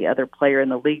than any other player in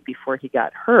the league before he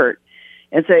got hurt.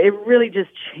 And so it really just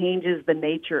changes the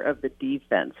nature of the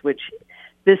defense, which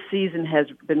this season has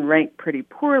been ranked pretty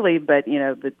poorly, but,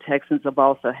 the Texans have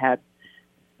also had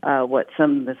what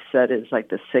some have said is like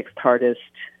the sixth hardest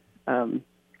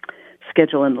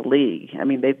schedule in the league.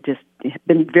 They've just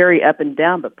been very up and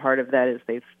down, but part of that is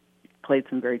they've played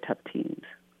some very tough teams.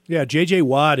 Yeah, J.J.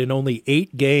 Watt in only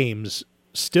 8 games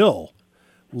still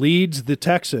leads the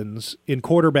Texans in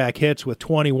quarterback hits with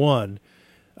 21.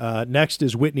 Next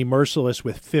is Whitney Mercilus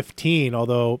with 15,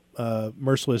 although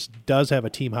Mercilus does have a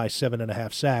team-high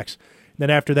 7.5 sacks. Then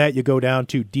after that, you go down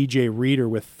to DJ Reader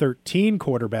with 13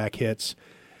 quarterback hits.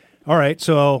 All right,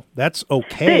 so that's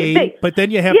okay, but then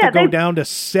you have to go down to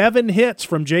 7 hits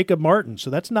from Jacob Martin,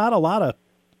 so that's not a lot of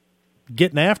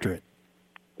getting after it.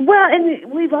 Well,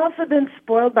 and we've also been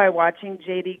spoiled by watching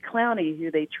J.D. Clowney, who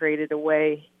they traded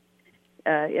away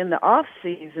in the off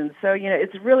season. So,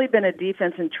 it's really been a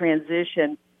defense in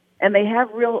transition, and they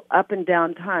have real up and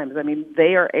down times.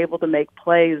 They are able to make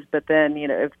plays, but then,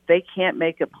 if they can't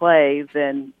make a play,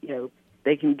 then,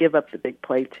 they can give up the big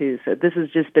play too. So this has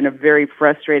just been a very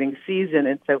frustrating season.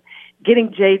 And so getting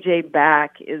JJ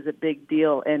back is a big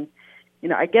deal. And,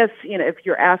 I guess, if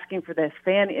you're asking for the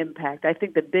fan impact, I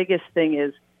think the biggest thing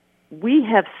is we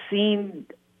have seen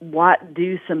Watt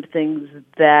do some things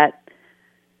that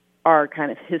are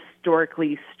kind of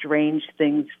historically strange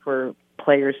things for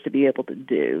players to be able to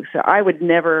do. So I would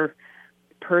never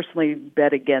personally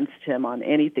bet against him on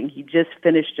anything. He just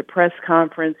finished a press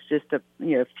conference just a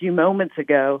few moments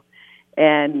ago,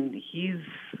 and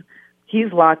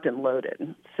he's locked and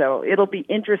loaded. So it'll be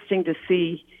interesting to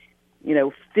see,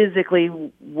 physically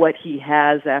what he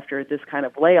has after this kind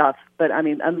of layoff. But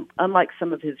unlike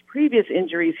some of his previous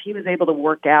injuries, he was able to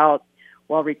work out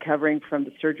while recovering from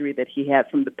the surgery that he had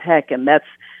from the pec, and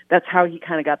that's how he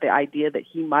kind of got the idea that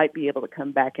he might be able to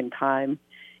come back in time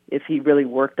if he really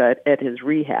worked at his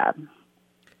rehab.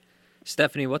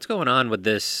 Stephanie, what's going on with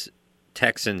this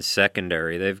Texans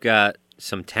secondary? They've got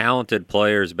some talented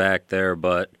players back there,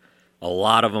 but a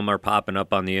lot of them are popping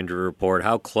up on the injury report.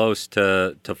 How close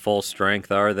to full strength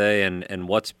are they? And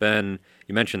what's been,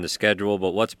 you mentioned the schedule,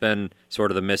 but what's been sort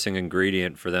of the missing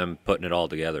ingredient for them putting it all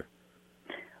together?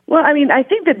 Well, I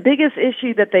think the biggest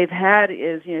issue that they've had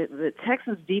is, the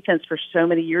Texans defense for so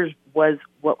many years was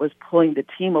what was pulling the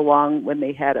team along when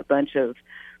they had a bunch of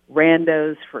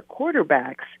randos for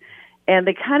quarterbacks. And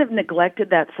they kind of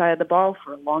neglected that side of the ball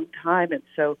for a long time. And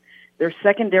so their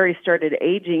secondary started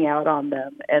aging out on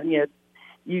them. And,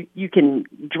 you can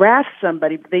draft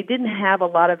somebody, but they didn't have a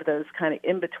lot of those kind of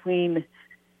in-between,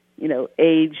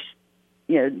 age,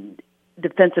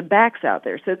 defensive backs out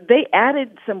there. So they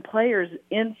added some players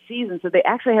in season. So they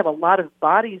actually have a lot of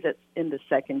bodies in the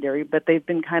secondary, but they've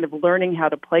been kind of learning how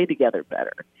to play together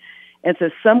better. And so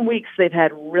some weeks they've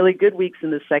had really good weeks in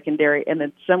the secondary, and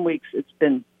then some weeks it's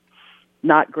been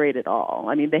not great at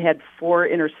all. They had 4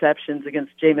 interceptions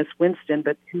against Jameis Winston,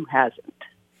 but who hasn't?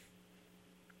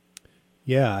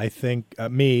 Yeah, I think I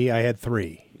had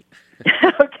 3.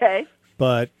 Okay.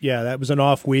 But, yeah, that was an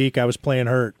off week. I was playing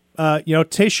hurt.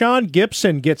 Tayshaun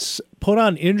Gibson gets put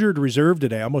on injured reserve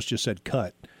today. I almost just said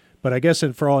cut. But I guess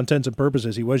for all intents and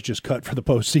purposes, he was just cut for the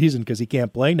postseason because he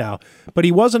can't play now. But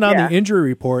he wasn't on the injury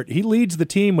report. He leads the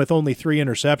team with only 3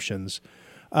 interceptions.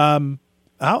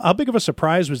 How big of a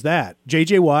surprise was that?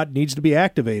 J.J. Watt needs to be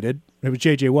activated. It was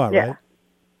J.J. Watt, right?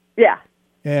 Yeah.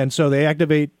 And so they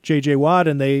activate J.J. Watt,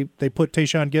 and they put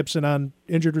Tayshaun Gibson on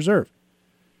injured reserve.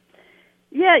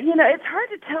 Yeah, it's hard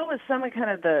to tell with some of kind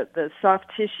of the soft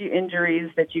tissue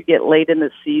injuries that you get late in the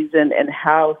season and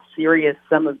how serious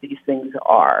some of these things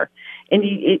are. And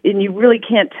you really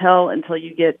can't tell until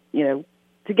you get, to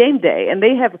game day. And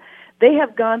they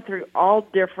have gone through all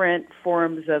different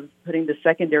forms of putting the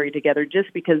secondary together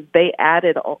just because they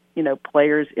added,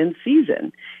 players in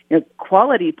season,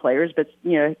 quality players, but,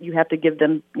 you have to give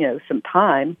them, some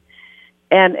time.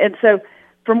 And so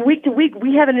from week to week,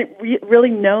 we haven't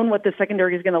really known what the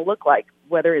secondary is going to look like,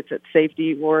 whether it's at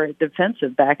safety or at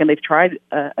defensive back. And they've tried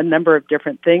a number of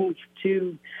different things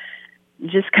to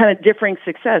just kind of differing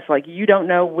success. Like, you don't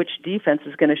know which defense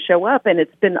is going to show up. And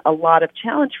it's been a lot of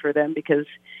challenge for them because,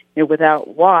 without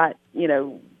Watt,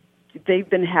 they've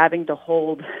been having to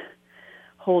hold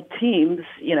teams,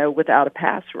 without a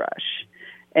pass rush.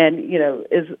 And,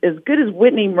 as good as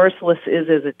Whitney Merciless is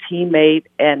as a teammate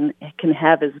and can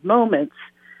have his moments,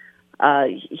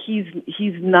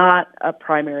 he's not a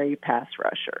primary pass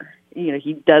rusher.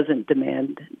 He doesn't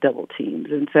demand double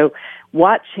teams. And so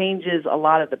Watt changes a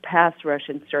lot of the pass rush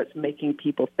and starts making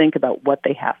people think about what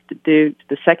they have to do to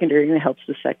the secondary, and it helps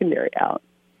the secondary out.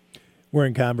 We're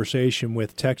in conversation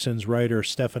with Texans writer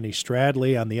Stephanie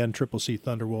Stradley on the NCCC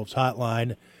Thunderwolves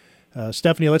hotline.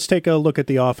 Stephanie, let's take a look at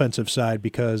the offensive side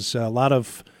because a lot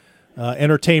of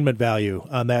entertainment value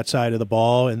on that side of the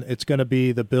ball, and it's going to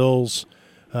be the Bills'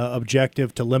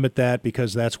 objective to limit that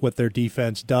because that's what their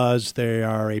defense does. They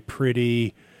are a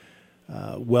pretty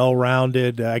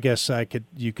well-rounded, I guess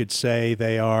you could say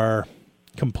they are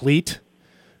complete.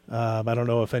 I don't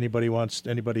know if anybody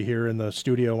here in the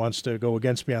studio wants to go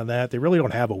against me on that. They really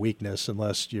don't have a weakness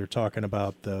unless you're talking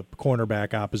about the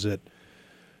cornerback opposite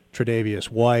Tre'Davious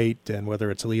White, and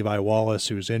whether it's Levi Wallace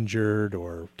who's injured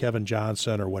or Kevin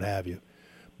Johnson or what have you.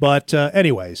 But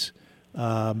anyways,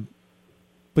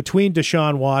 between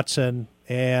Deshaun Watson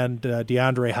and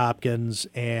DeAndre Hopkins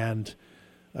and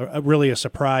really a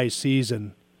surprise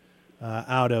season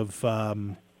out of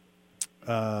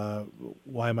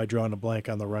why am I drawing a blank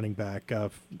on the running back?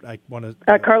 Carlos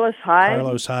Hyde.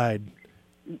 Carlos Hyde.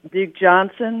 Duke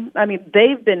Johnson. I mean,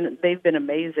 they've been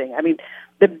amazing. I mean,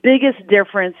 the biggest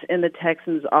difference in the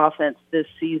Texans' offense this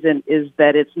season is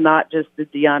that it's not just the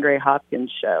DeAndre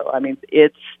Hopkins show. I mean,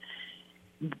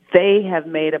 they have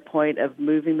made a point of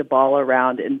moving the ball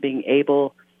around and being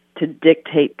able to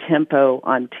dictate tempo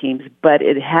on teams, but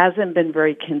it hasn't been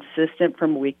very consistent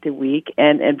from week to week.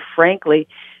 And frankly,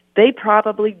 they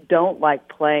probably don't like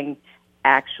playing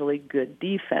actually good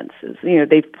defenses.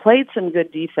 They've played some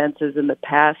good defenses in the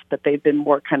past, but they've been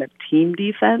more kind of team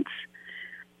defense.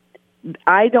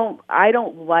 I don't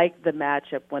like the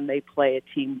matchup when they play a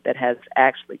team that has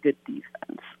actually good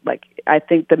defense. Like, I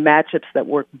think the matchups that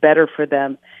work better for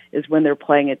them is when they're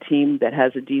playing a team that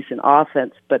has a decent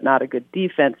offense but not a good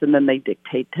defense, and then they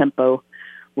dictate tempo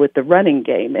with the running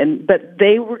game. But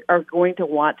they are going to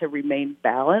want to remain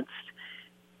balanced.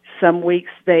 Some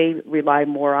weeks they rely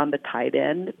more on the tight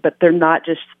end, but they're not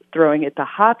just throwing it to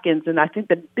Hopkins. And I think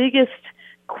the biggest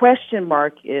question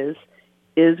mark is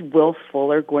Will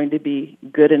Fuller going to be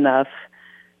good enough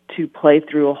to play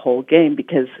through a whole game?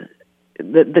 Because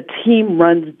the team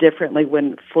runs differently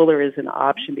when Fuller is an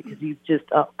option because he's just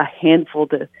a handful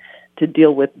to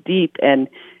deal with deep. And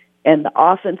the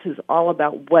offense is all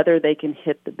about whether they can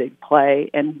hit the big play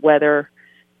and whether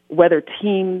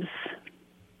teams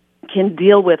can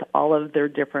deal with all of their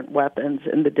different weapons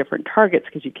and the different targets,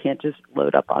 because you can't just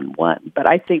load up on one. But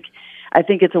I think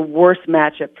it's a worse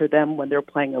matchup for them when they're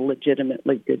playing a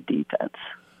legitimately good defense.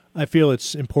 I feel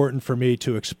it's important for me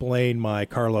to explain my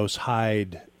Carlos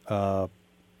Hyde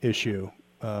issue,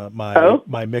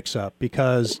 my mix-up,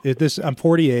 because I'm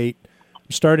 48.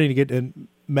 I'm starting to get in.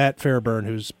 Matt Fairburn,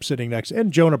 who's sitting next,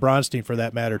 and Jonah Bronstein for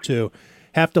that matter too,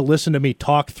 have to listen to me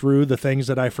talk through the things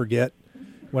that I forget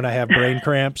when I have brain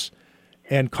cramps.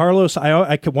 And Carlos,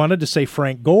 I wanted to say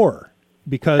Frank Gore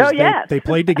because they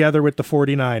played together with the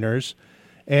 49ers,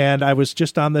 and I was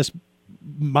just on this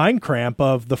mind cramp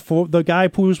of the guy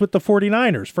who was with the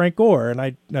 49ers, Frank Gore,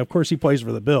 and of course he plays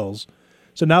for the Bills.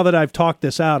 So now that I've talked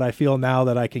this out, I feel now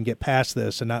that I can get past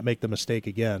this and not make the mistake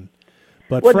again.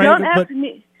 But don't ask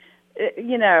me.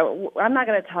 I'm not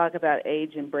going to talk about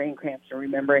age and brain cramps and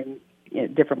remembering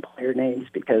different player names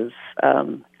because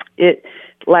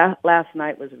last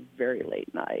night was a very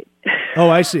late night. Oh,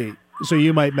 I see. So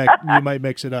you might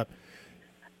mix it up.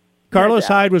 Carlos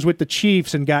Hyde was with the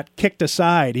Chiefs and got kicked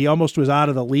aside. He almost was out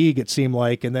of the league, it seemed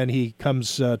like, and then he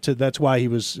comes that's why he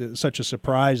was such a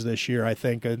surprise this year, I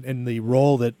think, in the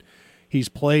role that he's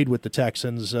played with the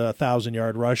Texans,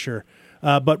 1,000-yard rusher.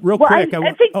 But real quick,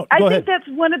 I think that's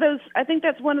one of those. I think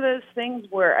that's one of those things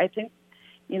where I think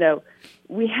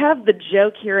we have the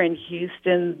joke here in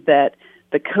Houston that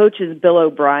the coach is Bill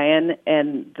O'Brien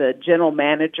and the general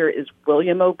manager is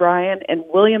William O'Brien. And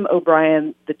William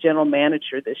O'Brien, the general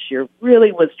manager this year,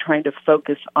 really was trying to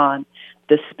focus on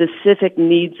the specific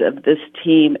needs of this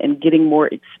team and getting more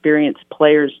experienced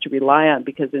players to rely on,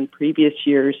 because in previous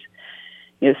years,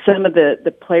 some of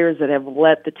the players that have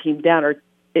let the team down are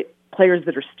players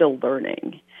that are still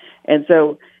learning. And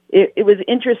so it was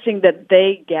interesting that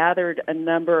they gathered a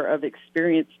number of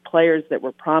experienced players that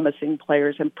were promising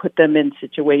players and put them in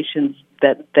situations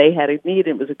that they had a need,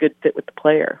 and it was a good fit with the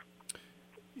player.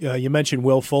 You mentioned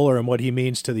Will Fuller and what he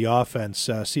means to the offense.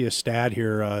 See a stat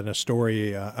here in a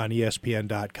story on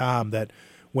ESPN.com that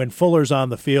when Fuller's on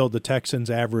the field, the Texans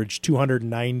average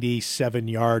 297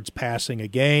 yards passing a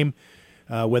game.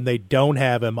 When they don't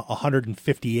have him,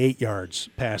 158 yards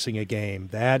passing a game.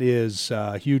 That is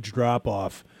a huge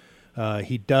drop-off.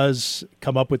 He does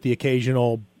come up with the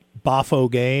occasional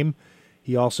Boffo game.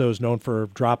 He also is known for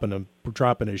dropping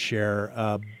his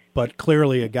share, but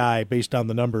clearly a guy based on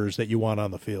the numbers that you want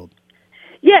on the field.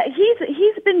 Yeah,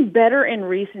 he's been better in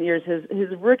recent years. His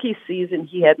rookie season,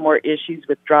 he had more issues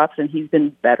with drops, and he's been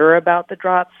better about the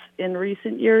drops in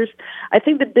recent years. I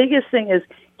think the biggest thing is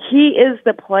he is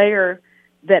the player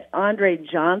that Andre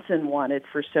Johnson wanted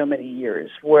for so many years,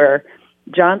 where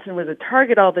Johnson was a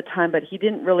target all the time, but he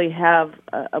didn't really have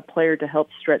a player to help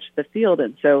stretch the field.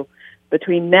 And so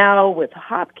between now with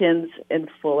Hopkins and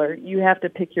Fuller, you have to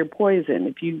pick your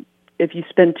poison. If you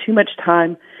spend too much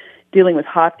time dealing with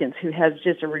Hopkins, who has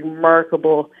just a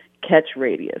remarkable catch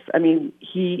radius. I mean,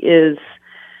 he is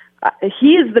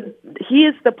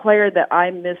the player that I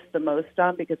missed the most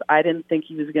on, because I didn't think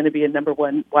he was going to be a number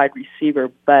one wide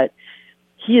receiver, but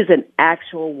he is an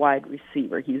actual wide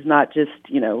receiver. He's not just,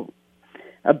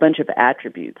 a bunch of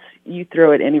attributes. You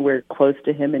throw it anywhere close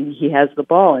to him and he has the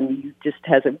ball, and he just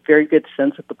has a very good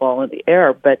sense of the ball in the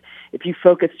air. But if you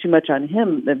focus too much on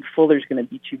him, then Fuller's going to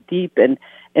be too deep, and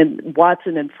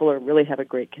Watson and Fuller really have a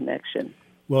great connection.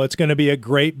 Well, it's going to be a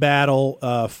great battle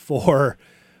for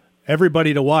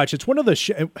everybody to watch. It's one of the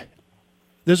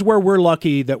this is where we're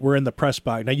lucky that we're in the press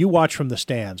box. Now, you watch from the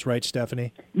stands, right,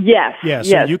 Stephanie? Yes. Yeah,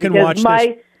 so you can watch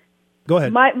this. Go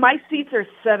ahead. My seats are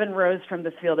 7 rows from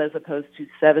the field as opposed to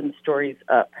 7 stories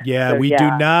up. Yeah, so, we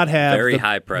do not have very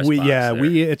high press box.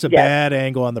 It's a bad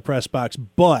angle on the press box,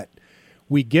 but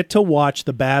we get to watch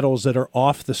the battles that are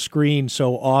off the screen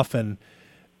so often.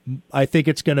 I think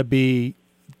it's going to be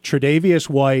Tre'Davious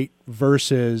White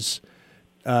versus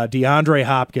DeAndre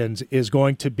Hopkins is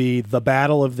going to be the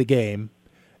battle of the game,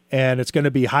 and it's going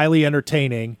to be highly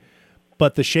entertaining.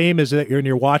 But the shame is that when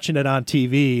you're watching it on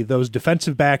TV, those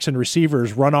defensive backs and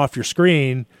receivers run off your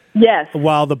screen. Yes.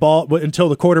 While until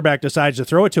the quarterback decides to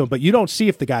throw it to him, but you don't see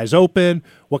if the guy's open,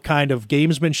 what kind of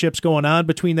gamesmanship's going on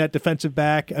between that defensive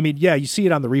back. I mean, yeah, you see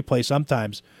it on the replay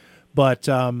sometimes, but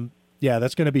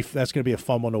that's going to be a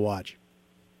fun one to watch.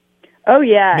 Oh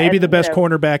yeah, maybe the best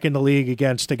cornerback in the league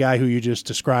against a guy who you just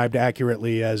described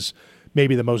accurately as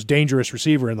maybe the most dangerous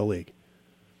receiver in the league.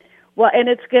 Well, and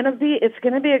it's going to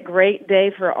be a great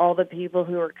day for all the people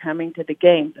who are coming to the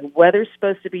game. The weather's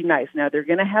supposed to be nice. Now, they're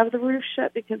going to have the roof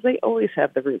shut because they always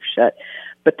have the roof shut.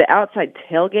 But the outside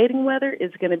tailgating weather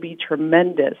is going to be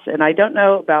tremendous. And I don't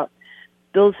know about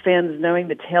Bills fans knowing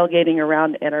the tailgating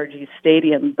around NRG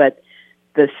Stadium, but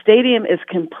the stadium is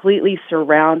completely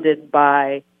surrounded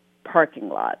by parking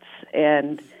lots.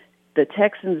 And the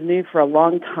Texans knew for a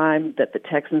long time that the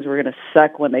Texans were going to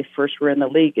suck when they first were in the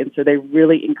league, and so they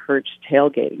really encouraged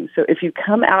tailgating. So if you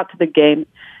come out to the game,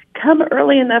 come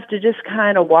early enough to just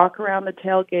kind of walk around the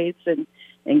tailgates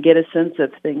and get a sense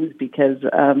of things, because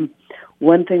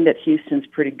one thing that Houston's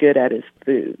pretty good at is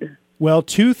food. Well,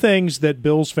 2 things that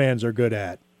Bills fans are good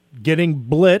at: getting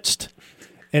blitzed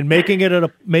and making it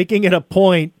a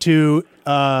point to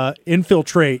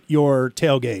infiltrate your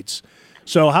tailgates.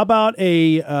 So how about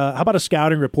a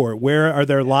scouting report? Where are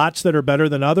there lots that are better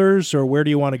than others, or where do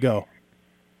you want to go?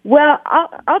 Well,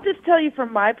 I'll just tell you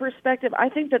from my perspective, I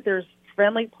think that there's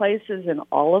friendly places in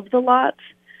all of the lots.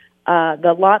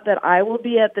 The lot that I will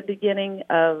be at the beginning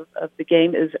of the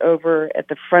game is over at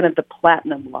the front of the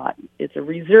Platinum lot. It's a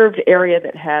reserved area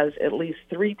that has at least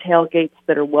 3 tailgates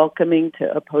that are welcoming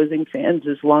to opposing fans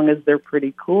as long as they're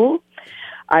pretty cool.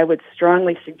 I would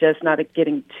strongly suggest not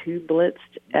getting too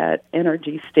blitzed at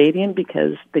NRG Stadium,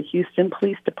 because the Houston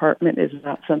Police Department is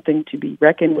not something to be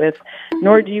reckoned with,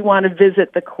 nor do you want to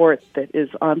visit the court that is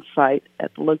on site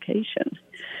at the location.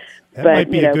 That might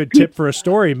be a good tip for a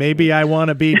story. Maybe I want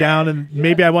to be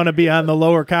maybe I want to be on the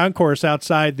lower concourse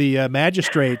outside the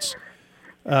magistrate's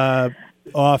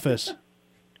office.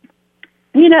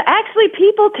 Actually,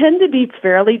 people tend to be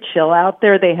fairly chill out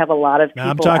there. They have a lot of people. Now,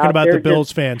 I'm talking out about there the Bills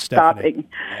just fans, Stephanie.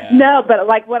 No, but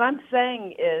like what I'm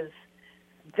saying is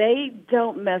they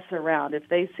don't mess around. If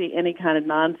they see any kind of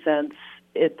nonsense,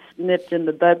 it's nipped in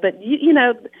the bud. But,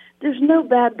 there's no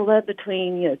bad blood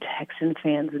between, Texan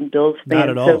fans and Bills fans. Not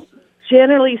at all. So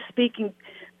generally speaking,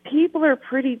 people are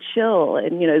pretty chill.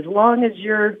 And, as long as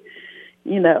you're,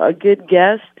 a good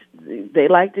guest, they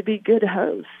like to be good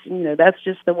hosts. That's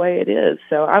just the way it is.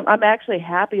 So I'm actually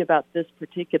happy about this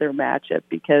particular matchup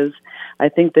because I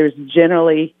think there's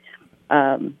generally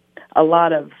a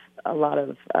lot of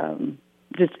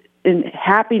just in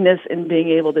happiness in being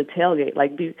able to tailgate.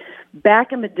 Like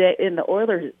back in the day, in the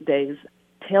Oilers days,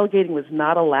 tailgating was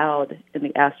not allowed in the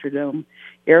Astrodome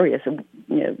area. So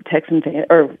Texan fans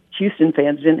or Houston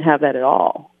fans didn't have that at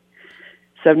all.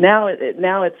 So now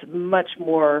it's much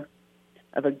more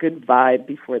of a good vibe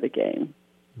before the game.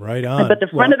 Right on. But the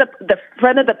front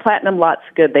of the Platinum Lot's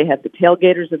good. They have the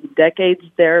Tailgaters of the Decades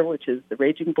there, which is the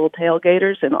Raging Bull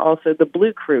Tailgaters, and also the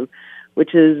Blue Crew,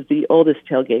 which is the oldest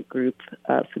tailgate group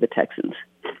for the Texans.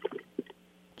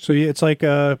 So it's like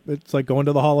going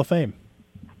to the Hall of Fame.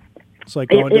 It's like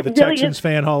going to the really Texans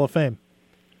Fan Hall of Fame.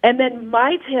 And then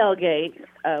my tailgate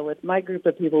with my group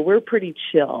of people, we're pretty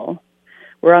chill.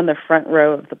 We're on the front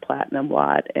row of the Platinum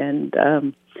Lot, and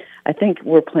I think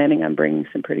we're planning on bringing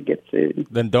some pretty good food.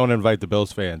 Then don't invite the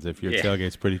Bills fans if your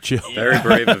tailgate's pretty chill. Very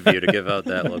brave of you to give out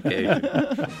that location.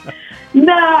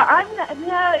 No, I'm not.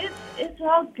 No, it's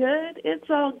all good. It's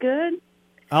all good.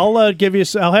 I'll give you.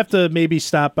 I'll have to maybe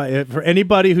stop by for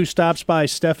anybody who stops by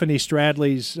Stephanie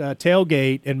Stradley's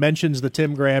tailgate and mentions the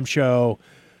Tim Graham show.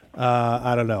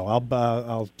 I don't know. I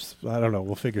don't know.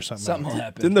 We'll figure something out. Something will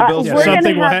happen. Didn't the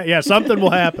Bills? Something will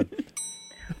happen.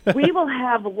 We will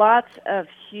have lots of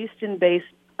Houston-based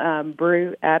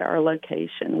brew at our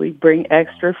location. We bring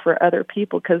extra for other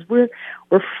people because we're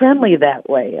friendly that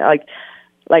way.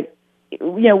 Like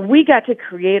we got to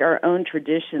create our own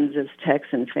traditions as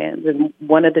Texan fans, and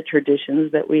one of the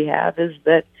traditions that we have is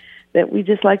that we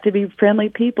just like to be friendly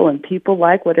people, and people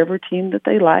like whatever team that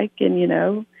they like,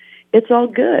 and it's all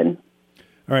good.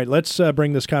 All right, let's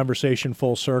bring this conversation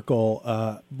full circle.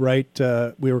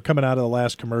 We were coming out of the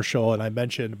last commercial, and I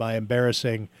mentioned my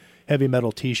embarrassing heavy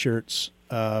metal T-shirts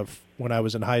when I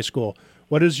was in high school.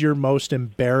 What is your most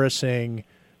embarrassing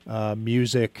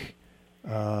music?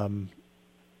 What's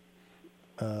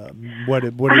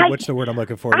the word I'm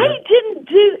looking for? I didn't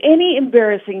do any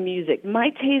embarrassing music.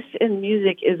 My taste in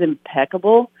music is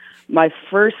impeccable. My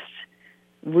first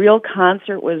real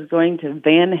concert was going to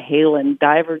Van Halen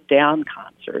Diver Down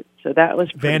concert. So that was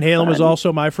Van Halen fun. Was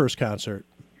also my first concert.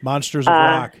 Monsters of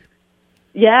Rock.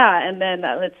 Yeah, and then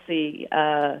let's see.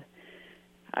 I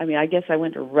guess I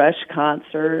went to Rush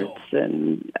concerts,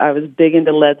 and I was big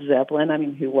into Led Zeppelin. I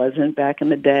mean, who wasn't back in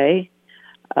the day?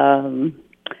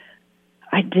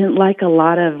 I didn't like a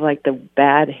lot of the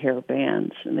bad hair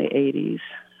bands in the 80s.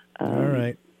 All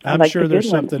right. I'm sure there's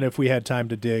something if we had time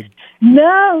to dig.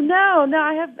 No.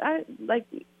 I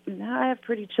have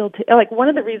pretty chill. One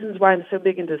of the reasons why I'm so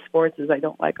big into sports is I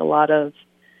don't like a lot of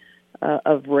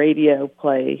radio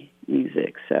play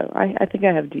music. So I think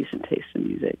I have decent taste in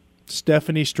music.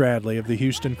 Stephanie Stradley of the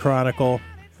Houston Chronicle,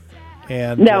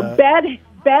 and bad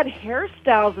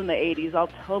hairstyles in the 80s. I'll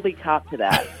totally cop to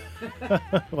that.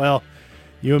 Well.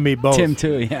 You and me both. Tim,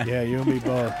 too, yeah. Yeah, you and me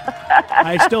both.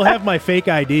 I still have my fake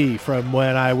ID from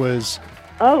when I was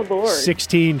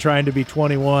 16 trying to be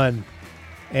 21,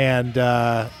 and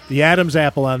the Adam's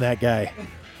apple on that guy.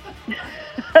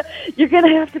 You're going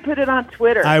to have to put it on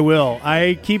Twitter. I will.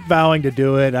 I keep vowing to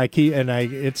do it. I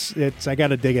got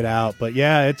to dig it out. But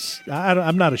yeah,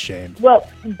 I'm not ashamed. Well,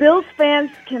 Bills fans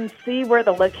can see where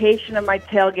the location of my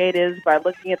tailgate is by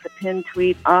looking at the pinned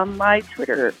tweet on my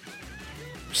Twitter.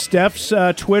 Steph's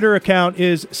Twitter account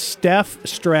is Steph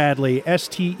Stradley,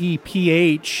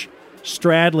 STEPH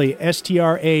Stradley, STRADLEY,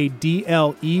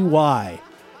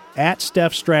 at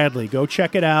Steph Stradley. Go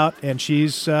check it out, and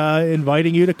she's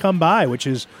inviting you to come by, which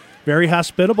is very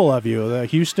hospitable of you.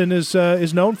 Houston is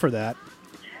known for that.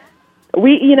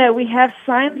 We have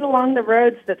signs along the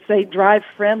roads that say "Drive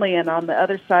friendly," and on the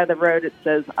other side of the road it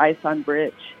says "Ice on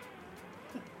Bridge."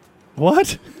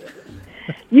 What?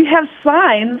 You have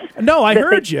signs. No, I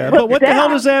heard you, but what the hell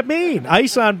does that mean?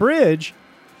 Ice on bridge?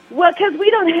 Well, because we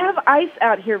don't have ice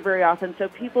out here very often, so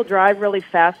people drive really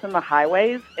fast on the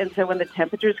highways, and so when the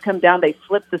temperatures come down, they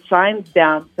flip the signs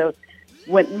down. So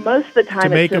when most of the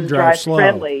time it says drive slow.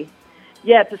 Friendly.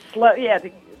 Yeah,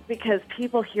 because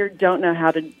people here don't know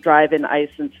how to drive in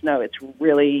ice and snow. It's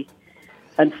really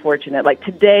unfortunate. Like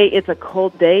today, it's a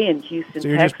cold day in Houston, So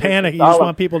you're Texas. just panicking. You It's just all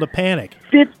want people to panic.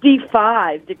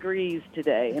 55 degrees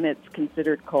today, and it's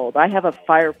considered cold. I have a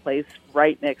fireplace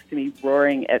right next to me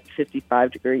roaring at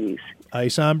 55 degrees.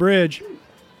 Ice on bridge.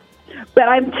 But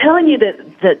I'm telling you that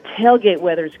the tailgate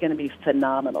weather is going to be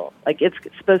phenomenal. Like, it's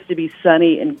supposed to be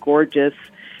sunny and gorgeous,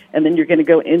 and then you're going to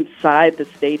go inside the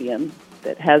stadium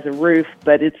that has a roof,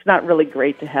 but it's not really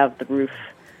great to have the roof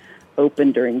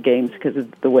open during games because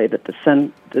of the way that the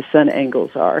sun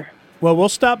angles are. Well, we'll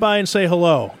stop by and say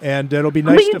hello, and it'll be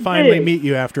nice Please to finally do. meet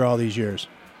you after all these years.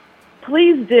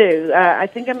 Please do. I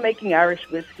think I'm making Irish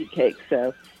whiskey cake,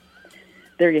 so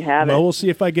there you have Well, it. we'll see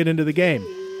if I get into the game.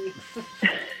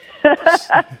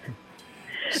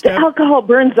 The alcohol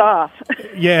burns off.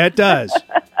 Yeah, it does.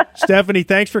 Stephanie,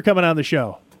 thanks for coming on the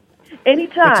show.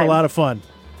 Anytime. It's a lot of fun.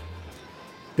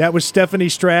 That was Stephanie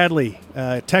Stradley,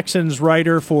 Texans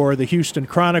writer for the Houston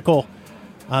Chronicle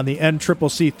on the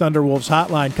NCCC Thunderwolves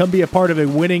hotline. Come be a part of a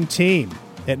winning team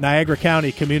at Niagara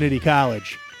County Community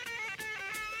College.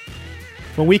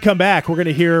 When we come back, we're going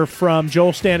to hear from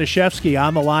Joel Stanishevsky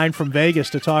on the line from Vegas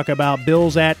to talk about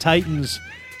Bills at Titans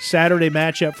Saturday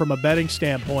matchup from a betting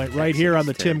standpoint right here on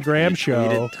the Tim Graham Show. You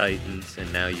tweeted Titans,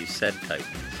 and now you said Titans.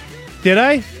 Did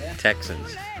I?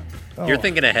 Texans. Oh. You're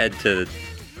thinking ahead to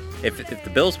if the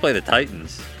Bills play the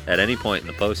Titans at any point in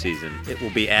the postseason, it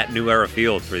will be at New Era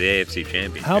Field for the AFC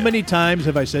Championship. How many times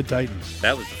have I said Titans?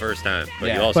 That was the first time, but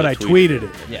Yeah. you also But I tweeted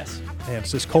it. Yes. And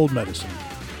it's this cold medicine.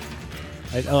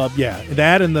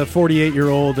 That and the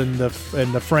 48-year-old and the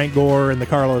Frank Gore and the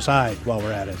Carlos Hyde while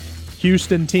we're at it.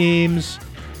 Houston teams,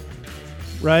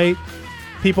 right?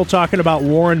 People talking about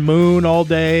Warren Moon all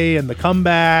day and the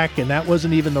comeback, and that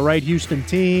wasn't even the right Houston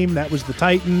team. That was the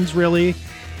Titans, really.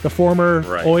 The former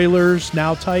Oilers,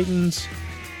 now Titans.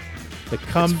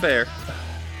 It's fair.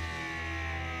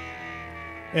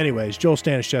 Anyways, Joel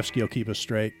Stanishevsky will keep us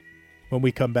straight when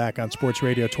we come back on Sports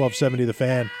Radio 1270 The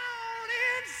Fan.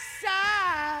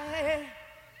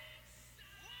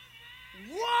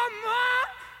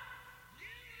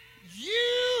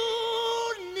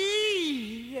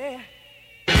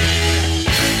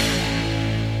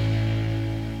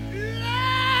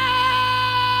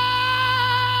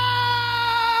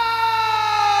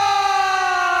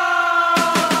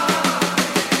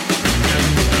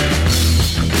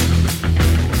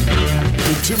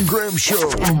 Tim Graham Show.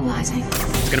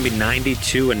 It's going to be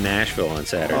 92 in Nashville on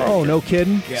Saturday. Oh, no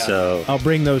kidding? Yeah. So I'll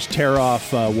bring those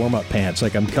tear-off warm-up pants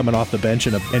like I'm coming off the bench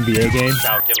in an NBA game.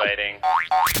 Calculating.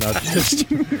 And I'll just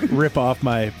rip off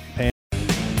my pants.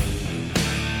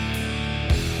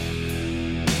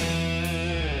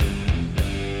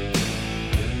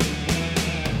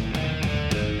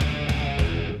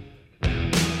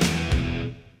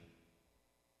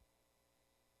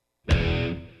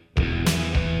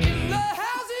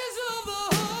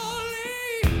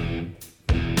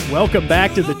 Welcome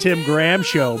back to the Tim Graham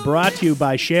Show, brought to you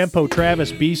by Shampoo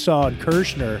Travis, Besaw, and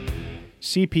Kirshner,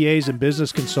 CPAs and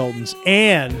business consultants,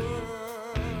 and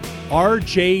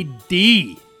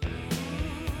RJD.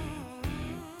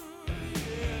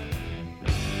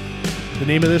 The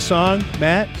name of this song,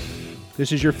 Matt?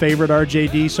 This is your favorite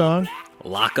RJD song?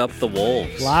 Lock Up the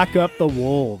Wolves. Lock Up the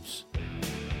Wolves.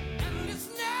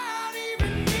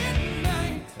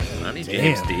 Ronnie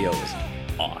James Dio is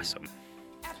awesome.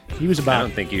 He was I about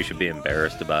don't think you should be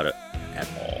embarrassed about it at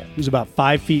all. he was about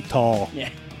 5 feet tall. Yeah.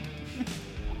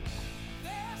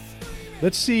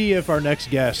 Let's see if our next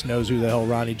guest knows who the hell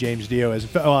Ronnie James Dio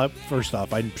is. Well, first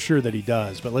off, I'm sure that he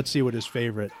does, but let's see what his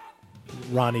favorite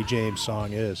Ronnie James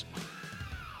song is.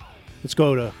 Let's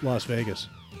go to Las Vegas.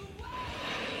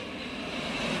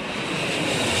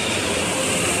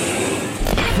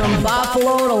 From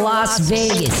Buffalo to Las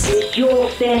Vegas, it's Joel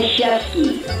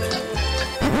Stanishevsky.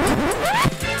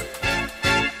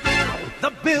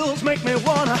 The Bills make me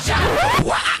wanna.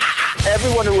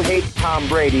 Everyone who hates Tom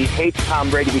Brady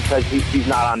because he's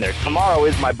not on there. Tomorrow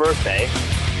is my birthday.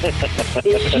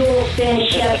 It's Joel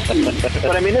Stanishevsky.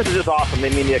 But I mean, this is just awesome. I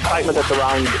mean, the excitement that's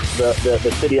around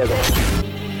the city as a whole.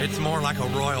 It's more like a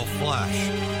royal flush.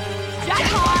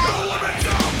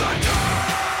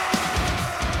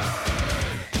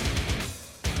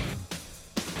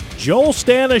 Joel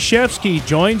Stanishevsky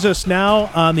joins us now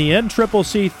on the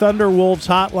NCCC Thunderwolves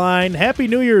hotline. Happy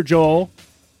New Year, Joel.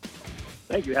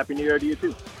 Thank you. Happy New Year to you,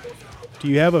 too. Do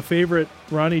you have a favorite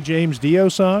Ronnie James Dio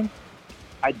song?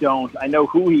 I don't. I know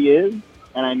who he is,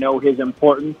 and I know his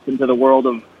importance into the world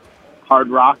of hard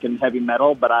rock and heavy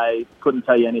metal, but I couldn't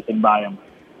tell you anything by him.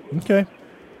 Okay.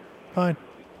 Fine.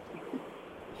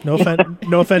 No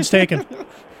offense taken.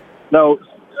 No,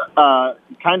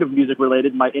 kind of music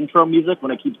related. My intro music,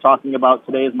 when it keeps talking about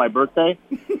today is my birthday.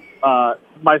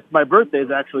 My birthday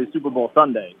is actually Super Bowl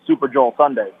Sunday, Super Joel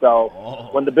Sunday. So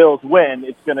when the Bills win,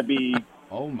 it's going to be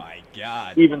oh my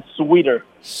God, even sweeter.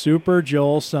 Super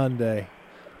Joel Sunday.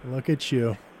 Look at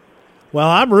you. Well,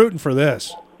 I'm rooting for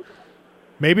this.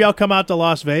 Maybe I'll come out to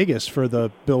Las Vegas for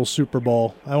the Bills Super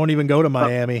Bowl. I won't even go to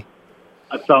Miami.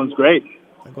 That sounds great.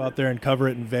 I'll go out there and cover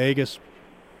it in Vegas.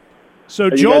 So, are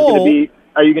Joel, you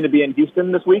going to be in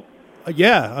Houston this week?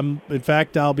 Yeah, in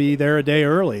fact, I'll be there a day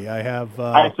early. I have.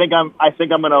 I think I'm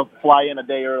going to fly in a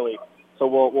day early, so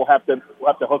we'll have to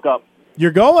hook up.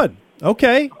 You're going?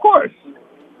 Okay. Of course.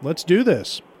 Let's do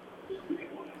this.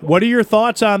 What are your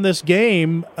thoughts on this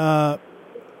game?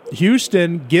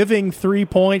 Houston giving 3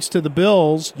 points to the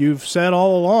Bills. You've said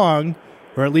all along,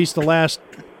 or at least the last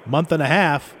month and a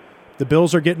half, the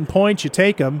Bills are getting points. You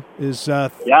take them. Is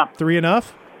 3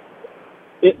 enough?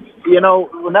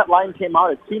 When that line came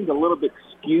out, it seemed a little bit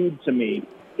skewed to me.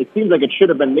 It seems like it should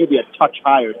have been maybe a touch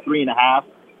higher, 3.5,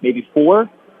 maybe 4.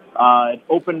 It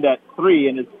opened at 3,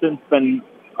 and it's since been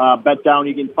bet down.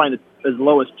 You can find it as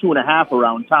low as 2.5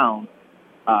 around town.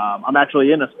 I'm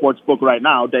actually in a sports book right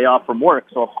now, day off from work,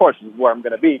 so of course this is where I'm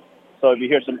going to be. So if you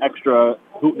hear some extra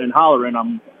hooting and hollering,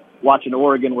 I'm watching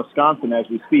Oregon, Wisconsin as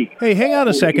we speak. Hey, hang on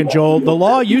a second, Joel. The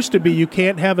law used to be you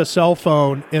can't have a cell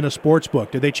phone in a sports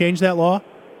book. Did they change that law?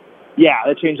 Yeah,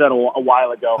 they changed that a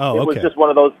while ago. Oh, it was just one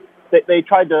of those. They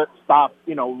tried to stop,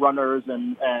 runners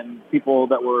and people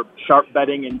that were sharp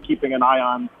betting and keeping an eye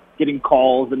on getting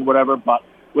calls and whatever. But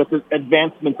with the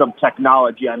advancements of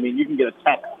technology, I mean, you can get a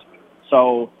text.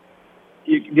 So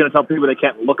you're going to tell people they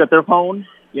can't look at their phone?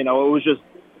 It was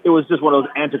just one of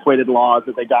those antiquated laws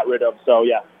that they got rid of. So,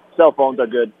 yeah, cell phones are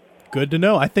good. Good to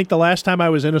know. I think the last time I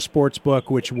was in a sports book,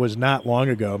 which was not long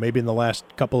ago, maybe in the last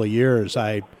couple of years,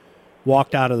 I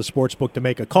walked out of the sports book to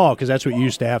make a call because that's what you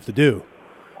used to have to do.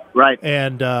 Right.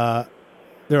 And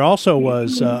there also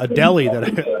was a deli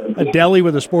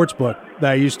with a sports book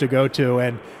that I used to go to,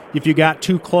 and if you got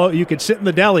too close, you could sit in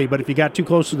the deli, but if you got too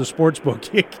close to the sports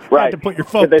book, you had to put your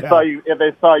phone down. If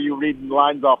they saw you reading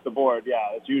lines off the board, yeah,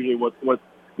 it's usually what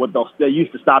they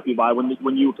used to stop you by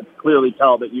when you could clearly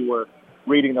tell that you were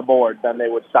reading the board, then they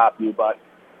would stop you. But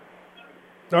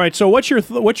all right, so what's your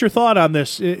thought on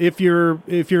this? If you're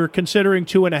considering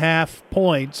 2.5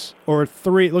 points or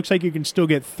 3, it looks like you can still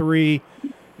get 3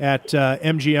 at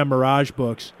MGM Mirage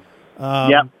books.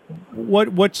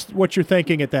 What's your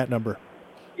thinking at that number?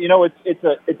 It's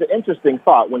an interesting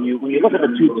thought when you look at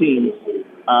the two teams.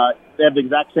 They have the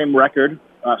exact same record,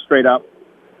 straight up,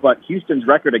 but Houston's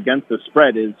record against the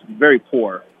spread is very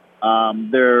poor.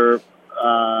 They're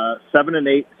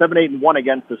 7-8-1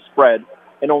 against the spread,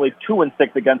 and only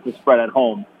 2-6 against the spread at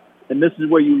home. And this is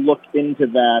where you look into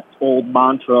that old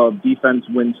mantra of defense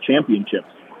wins championships.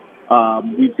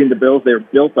 We've seen the Bills; they're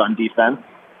built on defense.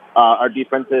 Our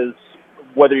defense is,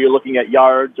 whether you're looking at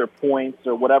yards or points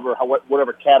or whatever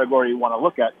category you want to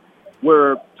look at,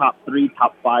 we're top 3,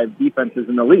 top 5 defenses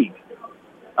in the league.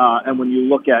 And when you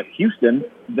look at Houston,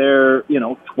 they're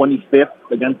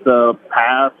 25th against the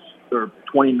pass, or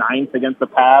 29th against the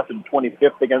pass, and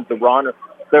 25th against the run.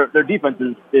 Their defense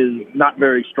is not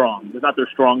very strong. It's not their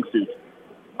strong suit.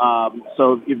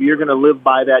 So if you're going to live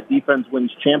by that defense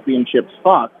wins championships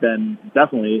thought, then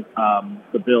definitely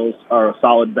the Bills are a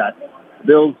solid bet.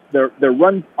 Bills, their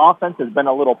run offense has been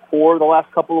a little poor the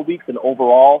last couple of weeks, and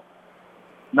overall,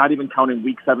 not even counting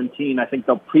Week 17, I think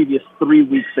the previous 3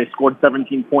 weeks they scored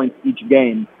 17 points each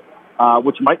game,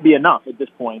 which might be enough at this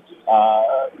point.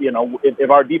 If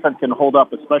our defense can hold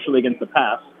up, especially against the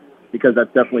pass, because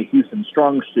that's definitely Houston's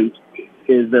strong suit,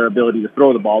 is their ability to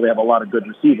throw the ball. They have a lot of good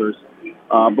receivers.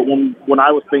 But when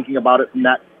I was thinking about it from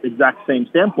that exact same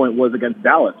standpoint was against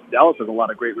Dallas. Dallas has a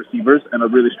lot of great receivers and a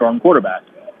really strong quarterback.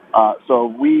 So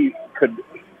we could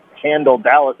handle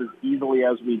Dallas as easily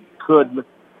as we could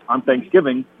on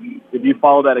Thanksgiving if you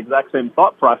follow that exact same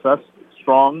thought process.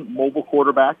 Strong, mobile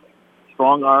quarterback,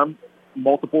 strong arm,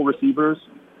 multiple receivers,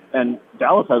 and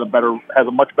Dallas has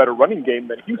a much better running game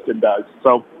than Houston does.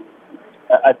 So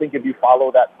I think if you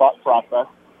follow that thought process,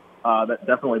 that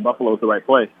definitely Buffalo is the right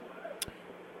play.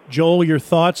 Joel, your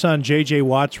thoughts on J.J.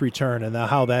 Watt's return and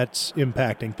how that's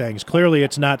impacting things? Clearly,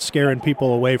 it's not scaring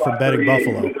people away from betting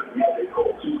Buffalo.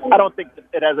 I don't think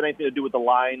it has anything to do with the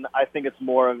line. I think it's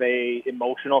more of a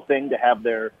emotional thing to have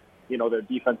their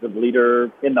defensive leader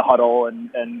in the huddle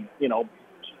and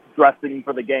dressing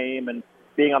for the game and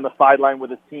being on the sideline with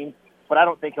his team. But I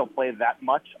don't think he'll play that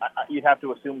much. You'd have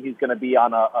to assume he's going to be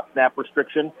on a snap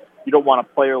restriction. You don't want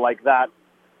a player like that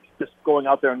just going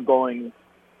out there and going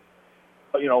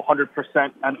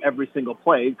 100% on every single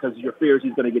play because your fear is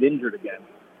he's going to get injured again.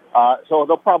 So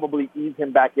they'll probably ease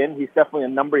him back in. He's definitely a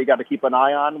number you got to keep an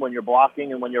eye on when you're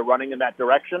blocking and when you're running in that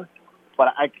direction. But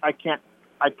I can't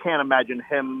imagine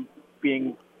him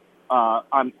being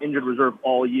on injured reserve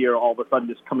all year, all of a sudden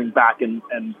just coming back and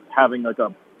having like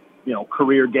a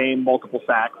career game, multiple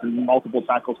sacks and multiple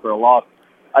tackles for a loss.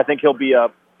 I think he'll be a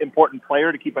important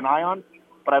player to keep an eye on,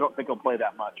 but I don't think he'll play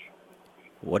that much.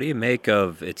 What do you make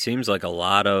of, it seems like a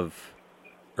lot of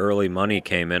early money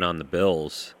came in on the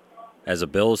Bills. As a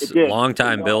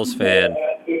longtime Bills fan,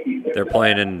 they're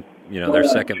playing in their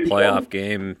second playoff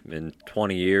game in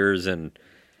 20 years and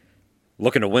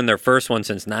looking to win their first one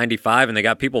since '95, and they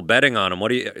got people betting on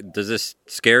them. Does this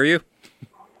scare you?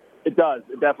 It does.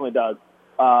 It definitely does.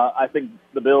 I think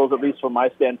the Bills, at least from my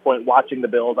standpoint, watching the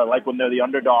Bills, I like when they're the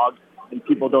underdog and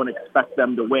people don't expect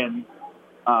them to win.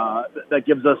 That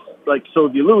gives us, so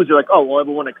if you lose, you're like, oh, well,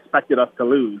 everyone expected us to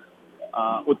lose.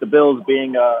 With the Bills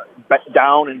being bet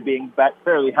down and being bet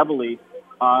fairly heavily,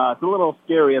 it's a little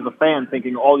scary as a fan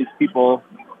thinking all these people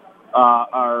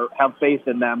have faith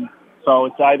in them. So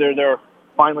it's either they're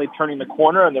finally turning the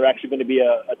corner and they're actually going to be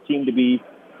a team to be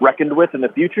reckoned with in the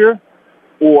future,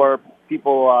 or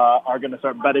people are going to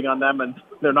start betting on them and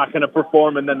they're not going to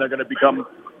perform, and then they're going to become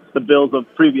the Bills of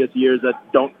previous years that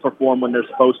don't perform when they're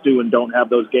supposed to and don't have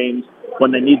those games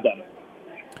when they need them.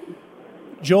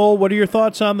 Joel, what are your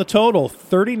thoughts on the total?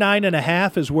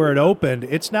 39.5 is where it opened.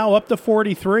 It's now up to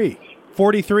 43.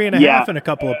 43.5 in a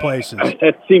couple of places.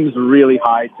 It seems really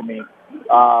high to me.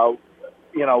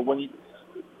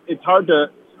 It's hard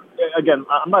to, again,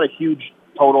 I'm not a huge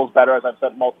totals bettor, as I've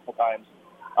said multiple times.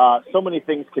 So many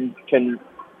things can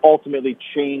ultimately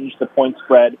change the point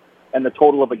spread and the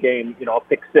total of a game. A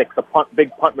pick six,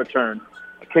 big punt return,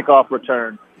 a kickoff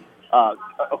return, a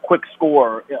quick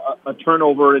score, a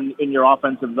turnover in your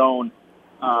offensive zone.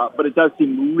 But it does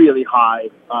seem really high.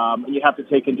 And you have to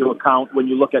take into account when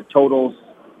you look at totals,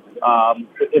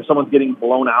 if someone's getting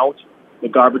blown out, the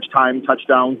garbage time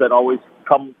touchdowns that always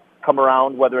come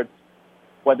around, whether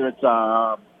it's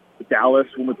Dallas,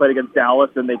 when we played against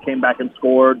Dallas and they came back and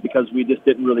scored because we just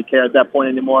didn't really care at that point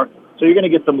anymore. So you're going to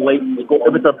get some late score.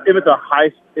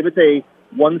 If it's a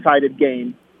one-sided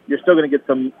game, you're still going to get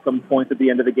some points at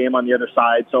the end of the game on the other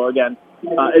side. So again,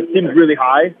 it seems really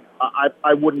high.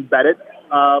 I wouldn't bet it,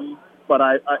 but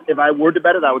if I were to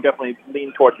bet it, I would definitely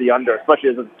lean towards the under, especially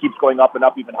as it keeps going up and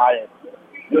up even higher.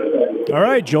 All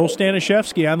right, Joel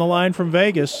Stanishevsky on the line from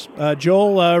Vegas.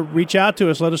 Joel, reach out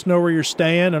to us. Let us know where you're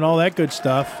staying and all that good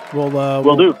stuff. We'll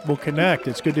do. We'll connect.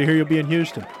 It's good to hear you'll be in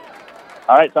Houston.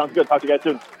 All right, sounds good. Talk to you guys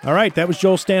soon. All right, that was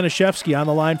Joel Stanishevsky on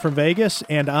the line from Vegas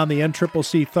and on the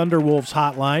NCCC Thunderwolves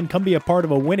hotline. Come be a part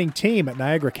of a winning team at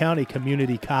Niagara County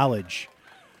Community College.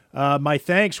 My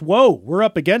thanks. Whoa, we're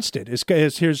up against it.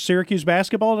 Here's Syracuse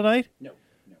basketball tonight? No.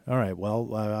 All right,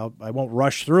 well, I won't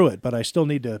rush through it, but I still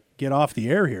need to get off the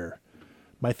air here.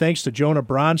 My thanks to Jonah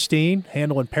Bronstein,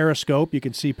 handling Periscope. You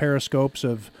can see Periscopes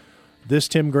of this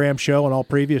Tim Graham show and all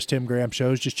previous Tim Graham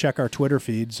shows. Just check our Twitter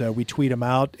feeds. We tweet them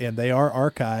out, and they are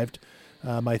archived.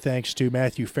 My thanks to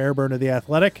Matthew Fairburn of The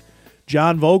Athletic,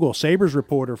 John Vogel, Sabres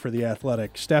reporter for The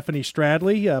Athletic, Stephanie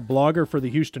Stradley, blogger for the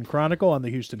Houston Chronicle on the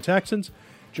Houston Texans,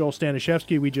 Joel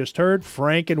Stanishevsky, we just heard.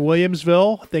 Frank in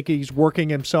Williamsville. I think he's working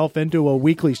himself into a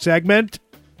weekly segment.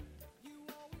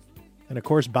 And, of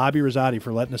course, Bobby Rosati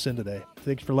for letting us in today.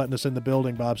 Thanks for letting us in the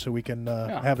building, Bob, so we can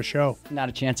have a show. Not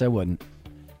a chance I wouldn't.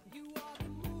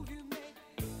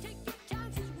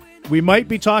 We might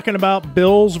be talking about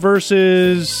Bills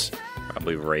versus...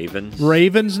 probably Ravens.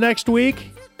 Ravens next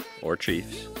week. Or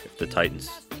Chiefs, if the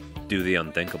Titans do the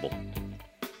unthinkable.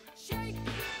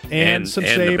 And some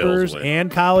Sabres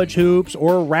and college hoops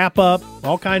or wrap up,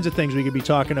 all kinds of things we could be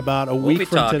talking about a week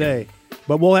from today.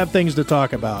 But we'll have things to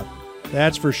talk about.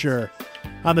 That's for sure.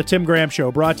 On the Tim Graham Show,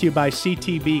 brought to you by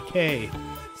CTBK.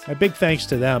 A big thanks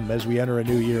to them as we enter a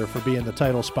new year for being the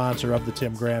title sponsor of the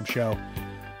Tim Graham Show.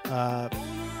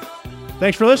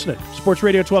 Thanks for listening. Sports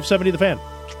Radio 1270 The Fan.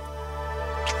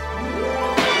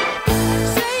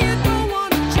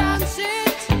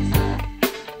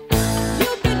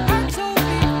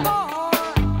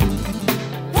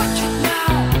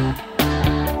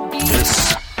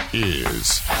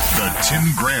 Is the Tim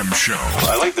Graham Show.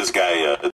 I like this guy.